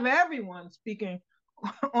can't have everyone speaking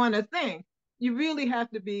on a thing. You really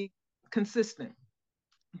have to be consistent.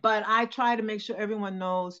 But I try to make sure everyone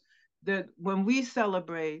knows that when we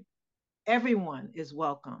celebrate, everyone is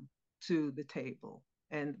welcome to the table.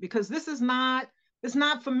 And because this is not, it's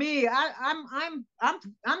not for me. I'm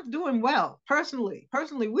doing well personally.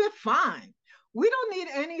 Personally, we're fine. We don't need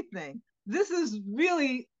anything. This is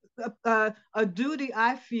really a duty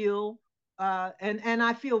I feel, and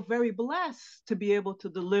I feel very blessed to be able to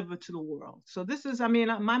deliver to the world. So this is,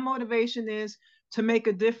 my motivation is to make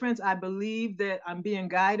a difference. I believe that I'm being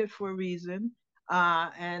guided for a reason,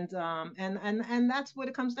 and that's what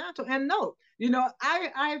it comes down to. And no,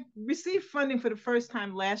 I received funding for the first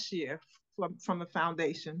time last year from a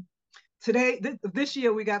foundation. This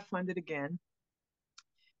year we got funded again,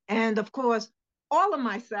 and of course, all of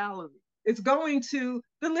my salary is going to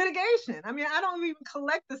the litigation. I don't even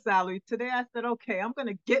collect the salary. Today I said, okay, I'm going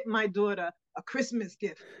to get my daughter a Christmas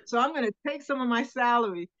gift. So I'm going to take some of my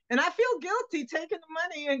salary, and I feel guilty taking the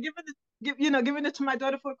money and giving it to my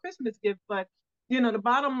daughter for a Christmas gift. But, the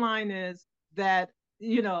bottom line is that,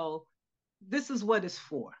 this is what it's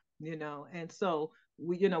for, and so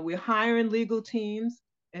we're hiring legal teams,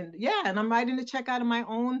 and I'm writing the check out of my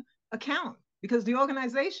own account, because the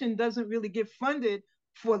organization doesn't really get funded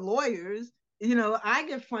for lawyers. I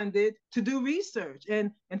get funded to do research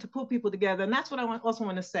and to pull people together. And that's what I also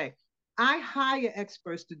want to say. I hire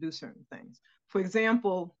experts to do certain things. For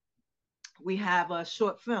example, we have a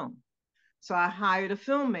short film. So I hired a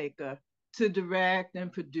filmmaker to direct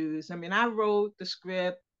and produce. I wrote the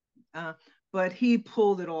script, but he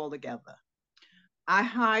pulled it all together. I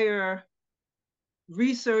hire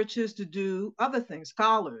researchers to do other things,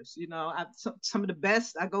 scholars. Some of the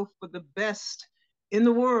best, I go for the best in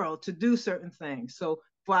the world to do certain things. So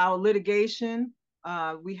for our litigation,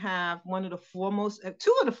 we have two of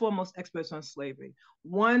the foremost experts on slavery.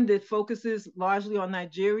 One that focuses largely on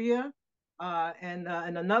Nigeria, and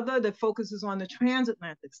another that focuses on the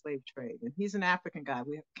transatlantic slave trade. And he's an African guy.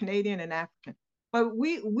 We have Canadian and African. But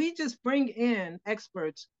we just bring in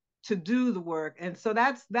experts to do the work. And so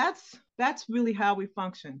that's really how we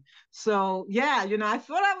function. So I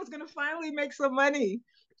thought I was going to finally make some money.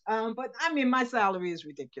 But my salary is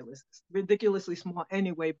ridiculously small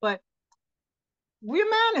anyway, but we're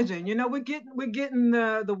managing, we're getting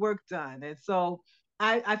the work done. And so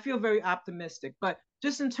I feel very optimistic. But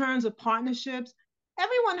just in terms of partnerships,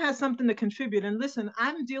 everyone has something to contribute. And listen,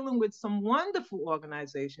 I'm dealing with some wonderful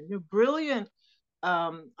organizations, brilliant,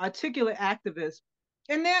 articulate activists.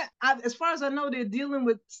 And as far as I know, they're dealing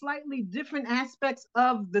with slightly different aspects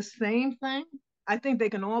of the same thing. I think they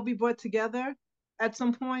can all be brought together at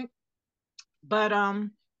some point. But,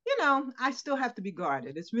 I still have to be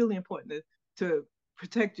guarded. It's really important to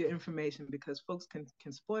protect your information, because folks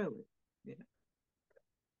can spoil it.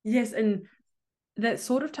 Yes, and that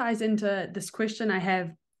sort of ties into this question I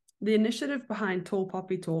have. The initiative behind Tall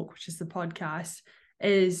Poppy Talk, which is the podcast,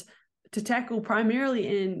 is to tackle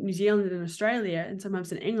primarily in New Zealand and Australia, and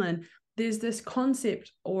sometimes in England, there's this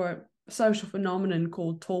concept or social phenomenon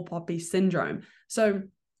called tall poppy syndrome. So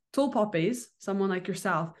tall poppies, someone like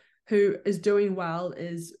yourself who is doing well,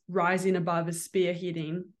 is rising above, is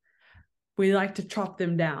spearheading, we like to chop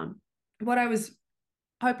them down. What I was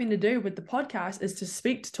hoping to do with the podcast is to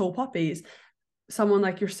speak to tall poppies, someone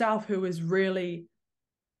like yourself who is really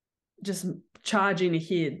just charging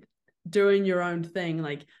ahead, doing your own thing,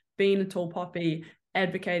 like being a tall poppy,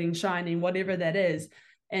 advocating, shining, whatever that is,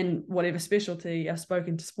 and whatever specialty. I've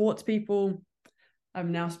spoken to sports people.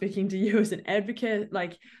 I'm now speaking to you as an advocate,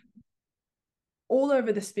 like all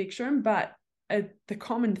over the spectrum. But the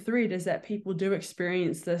common thread is that people do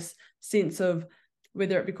experience this sense of,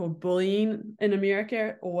 whether it be called bullying in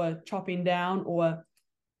America, or chopping down, or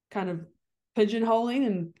kind of pigeonholing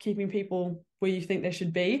and keeping people where you think they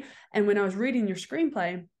should be. And when I was reading your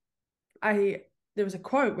screenplay, there was a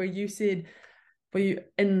quote where you said, where you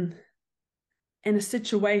in a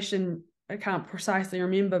situation, I can't precisely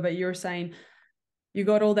remember, but you were saying you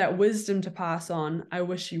got all that wisdom to pass on. I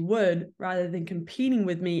wish you would, rather than competing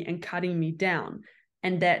with me and cutting me down.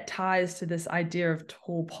 And that ties to this idea of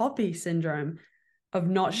tall poppy syndrome. of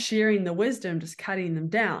not sharing the wisdom, just cutting them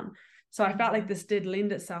down. So I felt like this did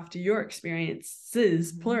lend itself to your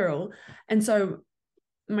experiences, plural. And so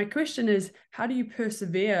my question is, how do you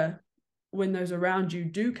persevere when those around you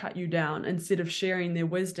do cut you down instead of sharing their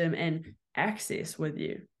wisdom and access with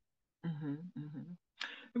you?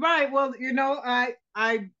 Right. Well,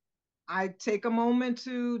 I take a moment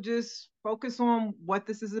to just focus on what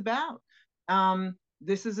this is about.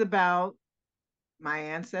 This is about my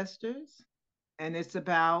ancestors, and it's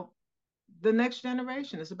about the next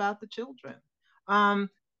generation. It's about the children.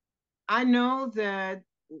 I know that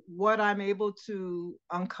what I'm able to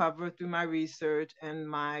uncover through my research and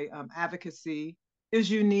my advocacy is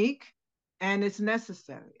unique, and it's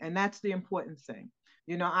necessary, and that's the important thing.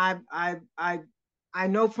 I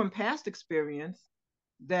know from past experience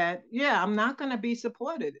that, yeah, I'm not going to be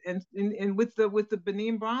supported, and with the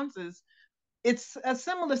Benin Bronzes, it's a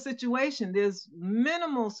similar situation. There's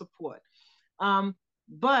minimal support,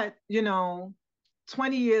 but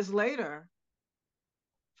 20 years later,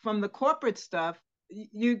 from the corporate stuff,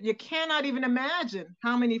 you cannot even imagine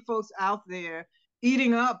how many folks out there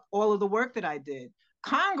eating up all of the work that I did.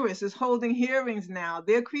 Congress is holding hearings now.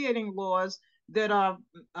 They're creating laws that are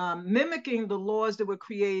mimicking the laws that were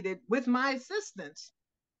created with my assistance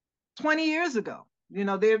 20 years ago.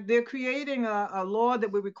 They're creating a law that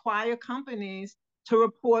would require companies to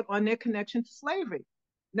report on their connection to slavery.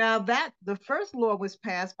 Now, the first law was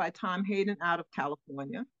passed by Tom Hayden out of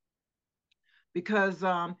California, because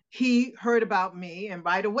he heard about me, and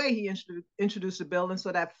right away he introduced a bill, and so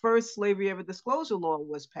that first slavery ever disclosure law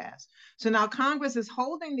was passed. So now Congress is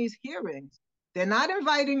holding these hearings. They're not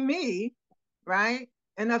inviting me, right?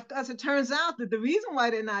 And of course, it turns out that the reason why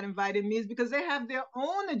they're not inviting me is because they have their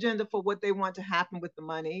own agenda for what they want to happen with the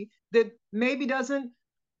money that maybe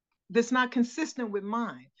that's not consistent with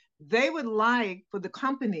mine. They would like for the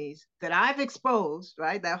companies that I've exposed,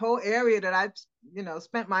 right? That whole area that I've,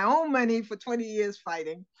 spent my own money for 20 years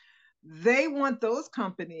fighting. They want those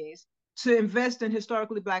companies to invest in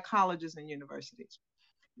historically Black colleges and universities.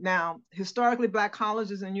 Now, historically Black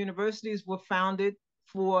colleges and universities were founded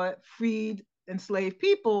for freed enslaved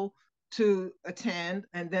people to attend,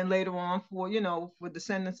 and then later on for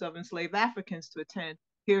descendants of enslaved Africans to attend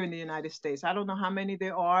here in the United States. I don't know how many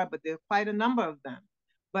there are, but there are quite a number of them.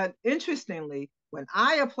 But interestingly, when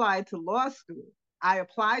I applied to law school, I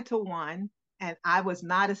applied to one and I was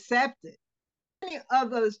not accepted. Many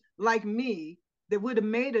others like me that would have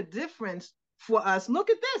made a difference for us.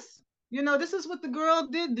 Look at this. This is what the girl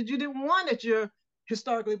did that you didn't want at your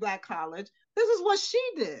historically Black college. This is what she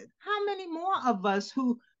did. How many more of us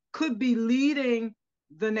who could be leading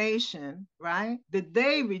the nation, right, that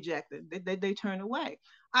they rejected, they turned away?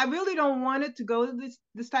 I really don't want it to go to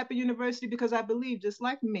this type of university, because I believe, just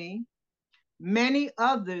like me, many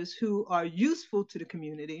others who are useful to the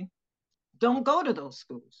community don't go to those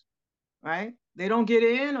schools, right? They don't get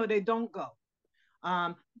in, or they don't go.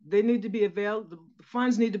 They need to be available. The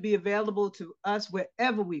funds need to be available to us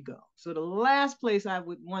wherever we go. So the last place I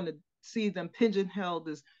would want to see them pigeonholed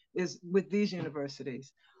is with these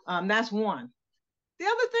universities. That's one. The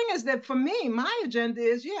other thing is that for me, my agenda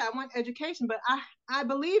is, yeah, I want education, but I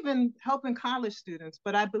believe in helping college students,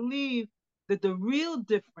 but I believe that the real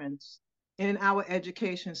difference in our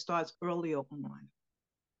education starts earlier on.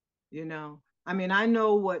 I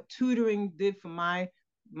know what tutoring did for my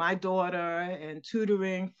daughter, and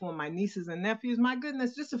tutoring for my nieces and nephews. My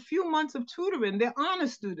goodness, just a few months of tutoring. They're honor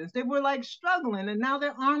students. They were like struggling, and now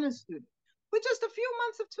they're honor students with just a few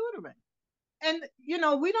months of tutoring. And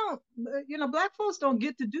we don't, Black folks don't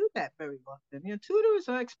get to do that very often. Tutors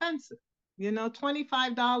are expensive.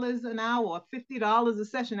 $25 an hour, $50 a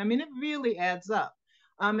session. It really adds up,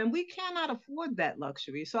 and we cannot afford that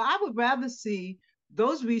luxury. So I would rather see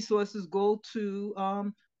those resources go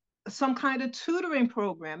to some kind of tutoring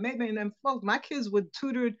program. Maybe, and then folks, my kids were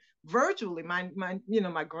tutored virtually. My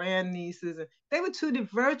grandnieces, they were tutored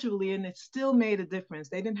virtually, and it still made a difference.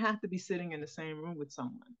 They didn't have to be sitting in the same room with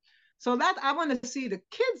someone. So that I want to see the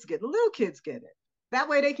little kids get it. That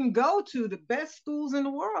way they can go to the best schools in the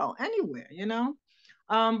world, anywhere,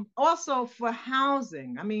 Also for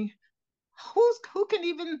housing. Who can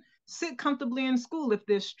even sit comfortably in school if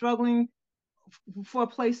they're struggling for a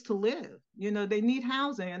place to live? They need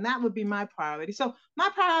housing, and that would be my priority. So my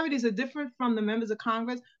priorities are different from the members of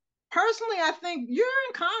Congress. Personally, I think you're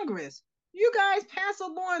in Congress. You guys pass a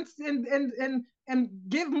law and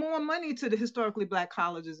give more money to the historically Black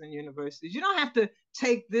colleges and universities. You don't have to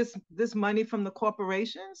take this money from the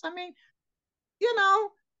corporations.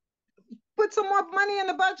 Put some more money in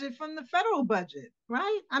the budget from the federal budget,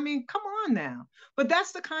 right? Come on now. But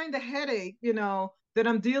that's the kind of headache, that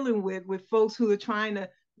I'm dealing with folks who are trying to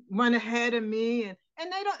run ahead of me, and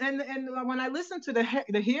they don't, and when I listen to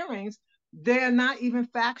the hearings, they're not even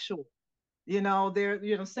factual.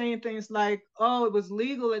 They're saying things like, oh, it was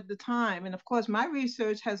legal at the time. And of course, my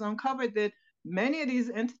research has uncovered that many of these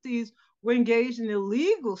entities were engaged in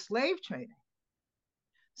illegal slave trading.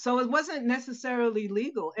 So it wasn't necessarily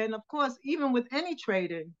legal. And of course, even with any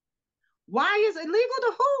trading, why is it legal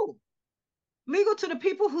to who? Legal to the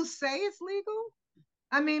people who say it's legal?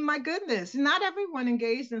 I mean, my goodness, not everyone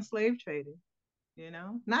engaged in slave trading,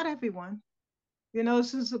 not everyone.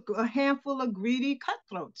 It's just a handful of greedy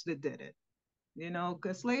cutthroats that did it,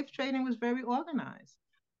 because slave trading was very organized.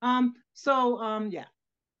 Yeah.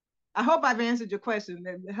 I hope I've answered your question.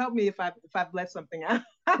 Help me if I've left something out.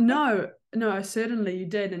 No, certainly you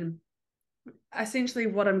did. And essentially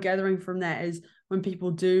what I'm gathering from that is when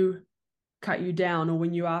people do cut you down, or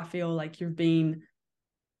when you feel like you're being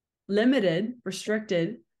limited,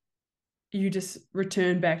 restricted, you just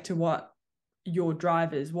return back to what your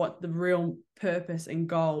drive is, what the real purpose and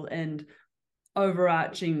goal and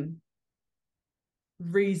overarching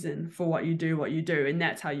reason for what you do, and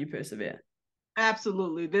that's how you persevere.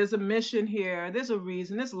 Absolutely. There's a mission here. There's a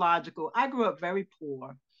reason. It's logical. I grew up very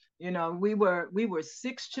poor. We were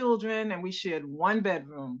 6 children, and we shared 1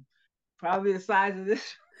 bedroom, probably the size of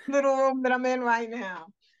this little room that I'm in right now.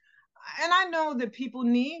 And I know that people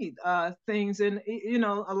need things, and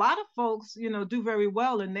a lot of folks do very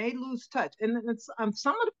well, and they lose touch. And it's,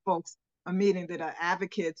 some of the folks I'm meeting that are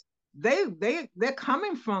advocates, they're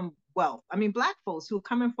coming from wealth. I mean, Black folks who are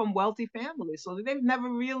coming from wealthy families, so they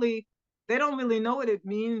don't really know what it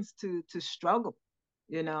means to struggle.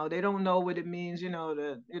 They don't know what it means,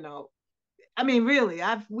 I mean, really,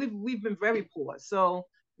 we've been very poor. So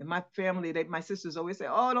in my family, my sisters always say,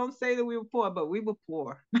 "Oh, don't say that we were poor," but we were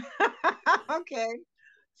poor. Okay.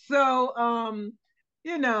 So,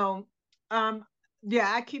 yeah,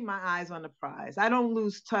 I keep my eyes on the prize. I don't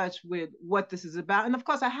lose touch with what this is about. And of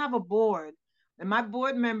course, I have a board, and my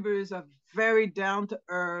board members are very down to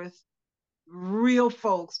earth, real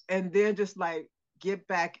folks, and they're just like, get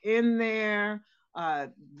back in there.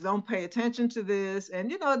 Don't pay attention to this.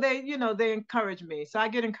 And they encourage me. So I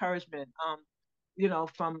get encouragement.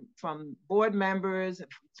 From board members,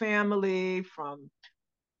 from family, from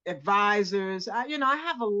advisors. I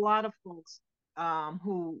have a lot of folks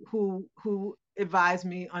who advise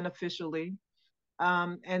me unofficially,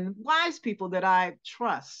 and wise people that I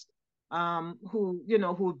trust, who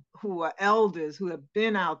are elders, who have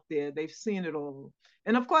been out there. They've seen it all.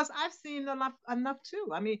 And of course, I've seen enough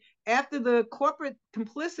too. I mean, after the corporate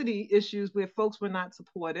complicity issues where folks were not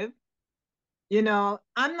supportive,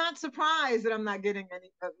 I'm not surprised that I'm not getting any,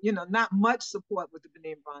 not much support with the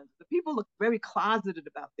Benin Bronzes. The people look very closeted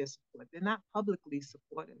about their support. They're not publicly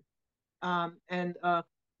supportive.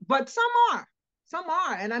 But some are.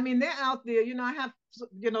 And I mean, they're out there, I have,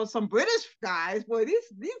 some British guys, boy,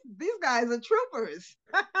 these guys are troopers.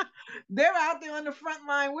 They're out there on the front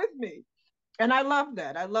line with me. And I love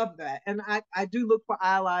that. And I do look for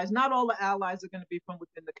allies. Not all the allies are going to be from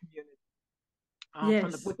within the community.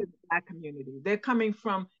 Yes. Within the Black community. They're coming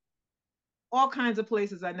from all kinds of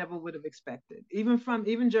places I never would have expected, even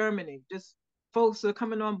Germany. Just folks are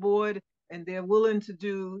coming on board, and they're willing to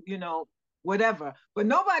do, whatever. But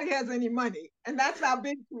nobody has any money, and that's our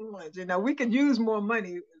big challenge. We could use more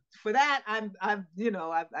money. For that,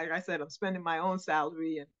 like I said, I'm spending my own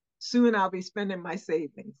salary, and soon I'll be spending my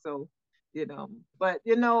savings. So, but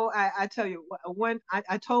I tell you, when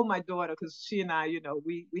I told my daughter, because she and I,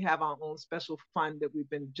 we have our own special fund that we've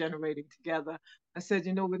been generating together. I said,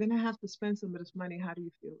 we're gonna have to spend some of this money. How do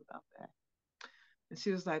you feel about that? And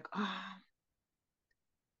she was like, oh,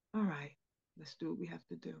 all right, let's do what we have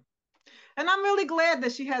to do. And I'm really glad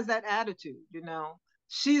that she has that attitude.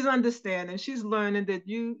 She's understanding. She's learning that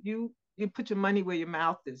you put your money where your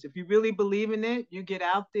mouth is. If you really believe in it, you get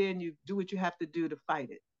out there and you do what you have to do to fight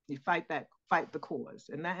it. You fight the cause.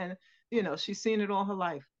 And she's seen it all her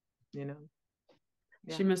life. Yeah.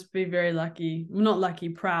 She must be very lucky, not lucky,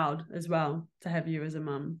 proud as well to have you as a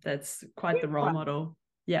mom. That's quite the role model.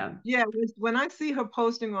 Yeah. Yeah. When I see her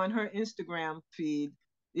posting on her Instagram feed,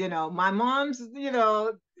 my mom's,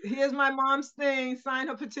 here's my mom's thing, sign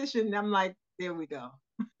her petition. I'm like, there we go.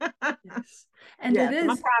 Yes. And it is.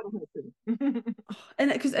 I'm proud of her too.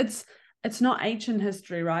 And because it's not ancient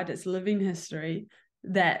history, right? It's living history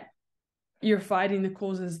that you're fighting the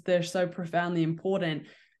causes. They're so profoundly important.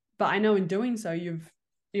 But I know in doing so, you've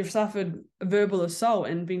suffered verbal assault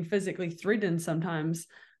and been physically threatened sometimes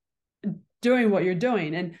doing what you're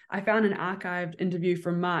doing. And I found an archived interview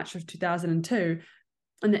from March of 2002.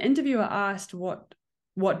 And the interviewer asked what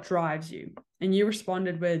what drives you. And you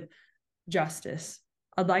responded with justice.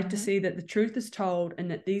 I'd like to see that the truth is told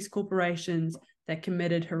and that these corporations that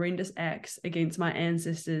committed horrendous acts against my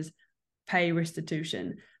ancestors pay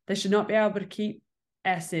restitution. They should not be able to keep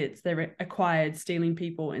assets they acquired stealing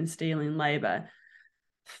people and stealing labor.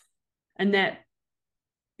 And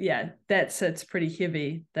that sits pretty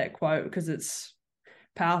heavy, that quote, because it's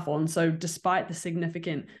powerful. And so despite the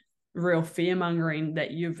significant real fear-mongering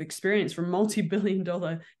that you've experienced from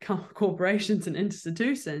multi-billion-dollar corporations and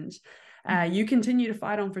institutions, you continue to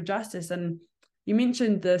fight on for justice. And you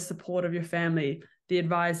mentioned the support of your family, the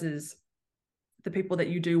advisors, the people that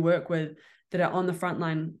you do work with that are on the front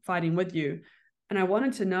line fighting with you. And I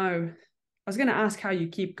wanted to know, I was going to ask how you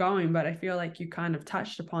keep going, but I feel like you kind of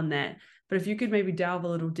touched upon that. But if you could maybe delve a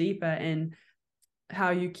little deeper in how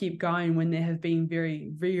you keep going when there have been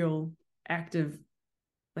very real, active,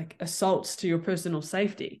 like assaults to your personal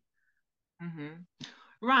safety.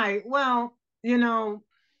 Right. Well,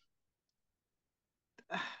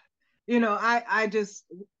 I just,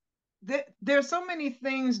 there's so many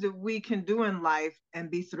things that we can do in life and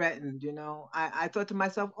be threatened. I thought to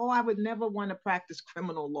myself, oh, I would never want to practice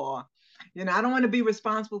criminal law. I don't want to be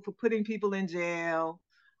responsible for putting people in jail,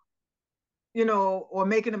 or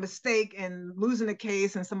making a mistake and losing a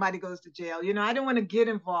case and somebody goes to jail. I don't want to get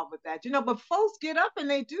involved with that, but folks get up and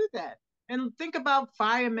they do that. And think about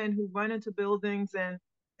firemen who run into buildings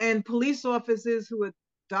and police officers who are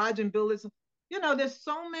dodging bullets. There's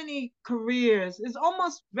so many careers. There's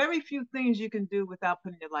almost very few things you can do without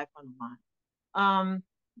putting your life on the line.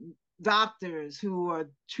 Doctors who are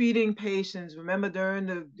treating patients. Remember during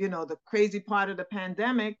the crazy part of the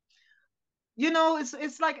pandemic,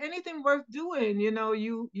 it's like anything worth doing.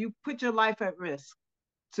 You put your life at risk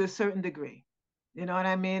to a certain degree. You know what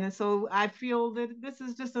I mean? And so I feel that this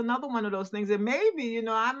is just another one of those things that maybe,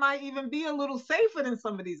 I might even be a little safer than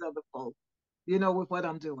some of these other folks, with what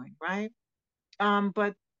I'm doing, right?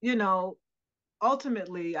 But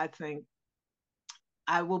ultimately, I think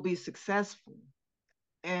I will be successful.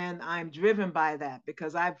 And I'm driven by that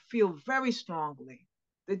because I feel very strongly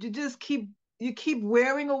that you keep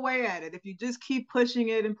wearing away at it. If you just keep pushing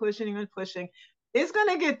it and pushing and pushing, it's going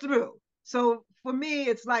to get through. So for me,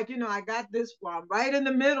 it's like, I got this far. I'm right in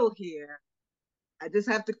the middle here. I just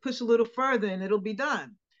have to push a little further and it'll be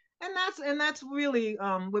done. And that's really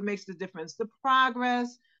what makes the difference. The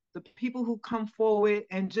progress, the people who come forward,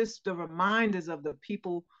 and just the reminders of the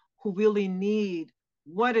people who really need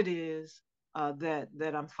what it is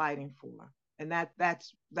that I'm fighting for. And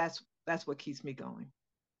that's what keeps me going.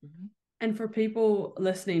 And for people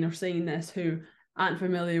listening or seeing this who aren't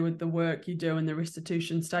familiar with the work you do in the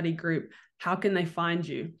Restitution Study Group, how can they find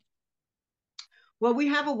you? Well, we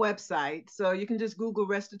have a website, so you can just Google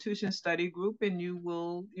Restitution Study Group, and you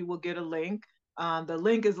will get a link. The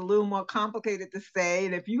link is a little more complicated to say,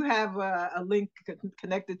 and if you have a link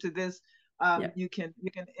connected to this, you can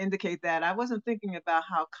indicate that. I wasn't thinking about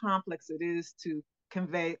how complex it is to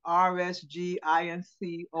convey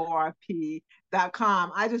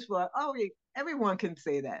rsgincorp.com. I just thought, oh, everyone can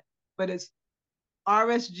say that, but it's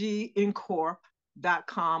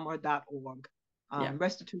rsgincorp.com or .org.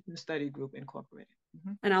 Restitution Study Group Incorporated.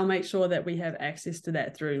 And I'll make sure that we have access to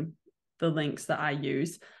that through the links that I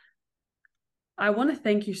use. I want to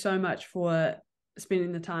thank you so much for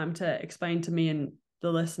spending the time to explain to me and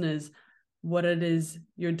the listeners what it is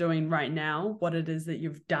you're doing right now, what it is that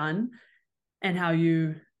you've done, and how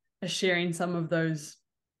you are sharing some of those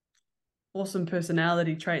awesome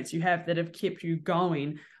personality traits you have that have kept you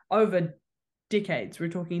going over decades. We're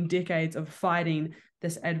talking decades of fighting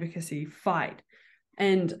this advocacy fight.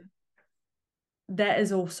 And that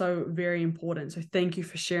is also very important. So thank you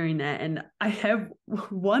for sharing that. And I have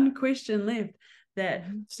one question left that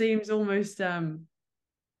seems almost,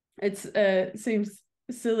 seems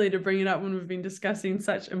silly to bring it up when we've been discussing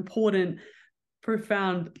such important,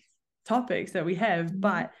 profound topics that we have.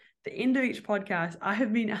 But at the end of each podcast, I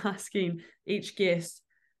have been asking each guest,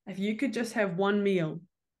 if you could just have one meal,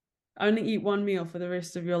 only eat one meal for the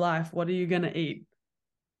rest of your life, what are you going to eat?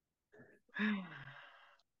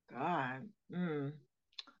 God.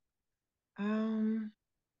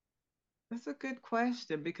 That's a good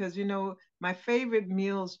question because, my favorite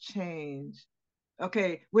meals change.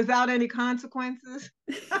 Okay, without any consequences?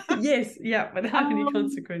 Yes, yeah, without any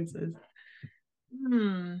consequences.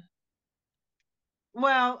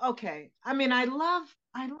 Well, okay. I mean, I love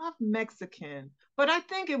Mexican, but I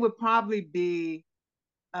think it would probably be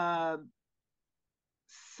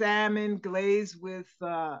salmon glazed with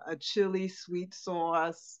a chili sweet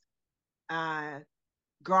sauce,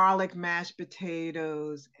 garlic mashed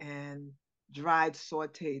potatoes, and dried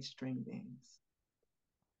sauteed string beans.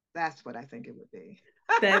 That's what I think it would be.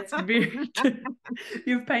 That's very good.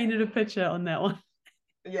 You've painted a picture on that one.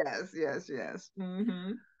 Yes.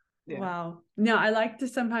 Mm-hmm. Yeah. Wow. Now, I like to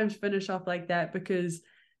sometimes finish off like that because,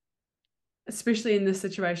 especially in this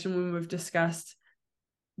situation when we've discussed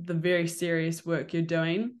the very serious work you're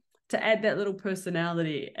doing, to add that little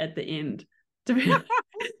personality at the end. To be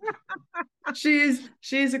she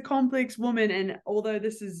is a complex woman, and although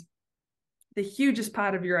this is the hugest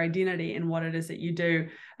part of your identity and what it is that you do,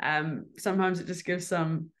 sometimes it just gives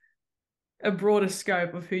a broader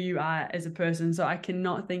scope of who you are as a person. So I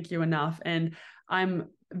cannot thank you enough, and I'm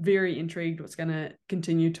very intrigued what's going to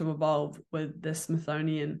continue to evolve with the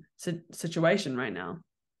Smithsonian situation right now.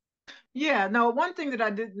 Yeah, no, one thing that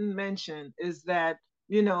I didn't mention is that,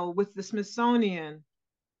 you know, with the Smithsonian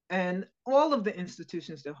and all of the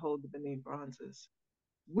institutions that hold the Benin Bronzes,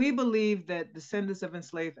 we believe that descendants of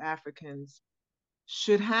enslaved Africans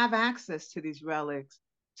should have access to these relics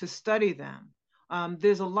to study them.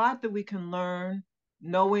 There's a lot that we can learn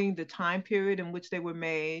knowing the time period in which they were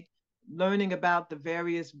made, learning about the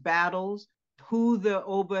various battles, who the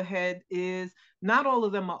overhead is. Not all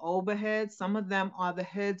of them are overheads. Some of them are the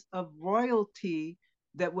heads of royalty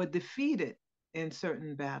that were defeated in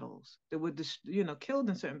certain battles, that were, killed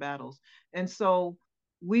in certain battles. And so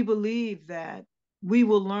we believe that we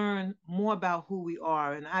will learn more about who we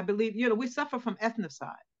are. And I believe, we suffer from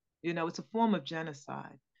ethnocide. It's a form of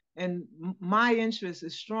genocide. And my interest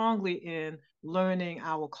is strongly in learning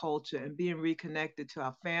our culture and being reconnected to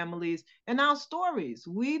our families and our stories.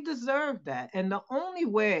 We deserve that. And the only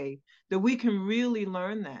way that we can really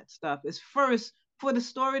learn that stuff is first for the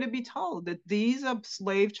story to be told that these are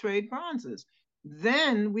slave trade bronzes.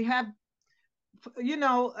 Then we have,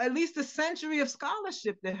 at least a century of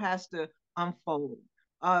scholarship that has to unfold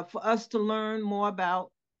for us to learn more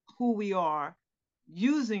about who we are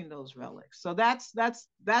using those relics. So that's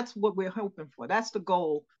what we're hoping for. That's the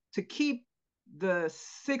goal, to keep the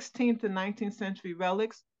 16th and 19th century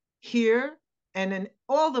relics here and in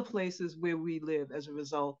all the places where we live as a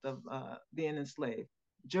result of being enslaved.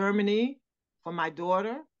 Germany for my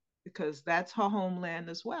daughter, because that's her homeland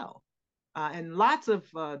as well. And lots of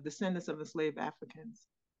descendants of enslaved Africans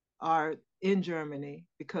are in Germany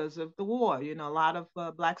because of the war. A lot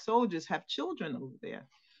of Black soldiers have children over there.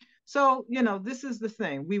 So, this is the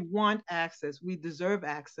thing. We want access. We deserve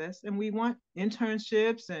access, and we want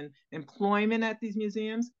internships and employment at these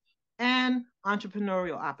museums and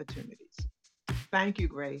entrepreneurial opportunities. Thank you,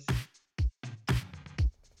 Grace.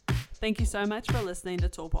 Thank you so much for listening to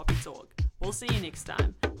Tall Poppy Talk. We'll see you next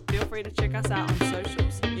time. Feel free to check us out on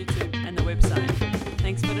socials, YouTube, and the website.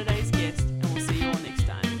 Thanks for today's guest, and we'll see you all next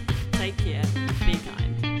time. Take care. Be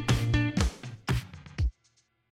kind.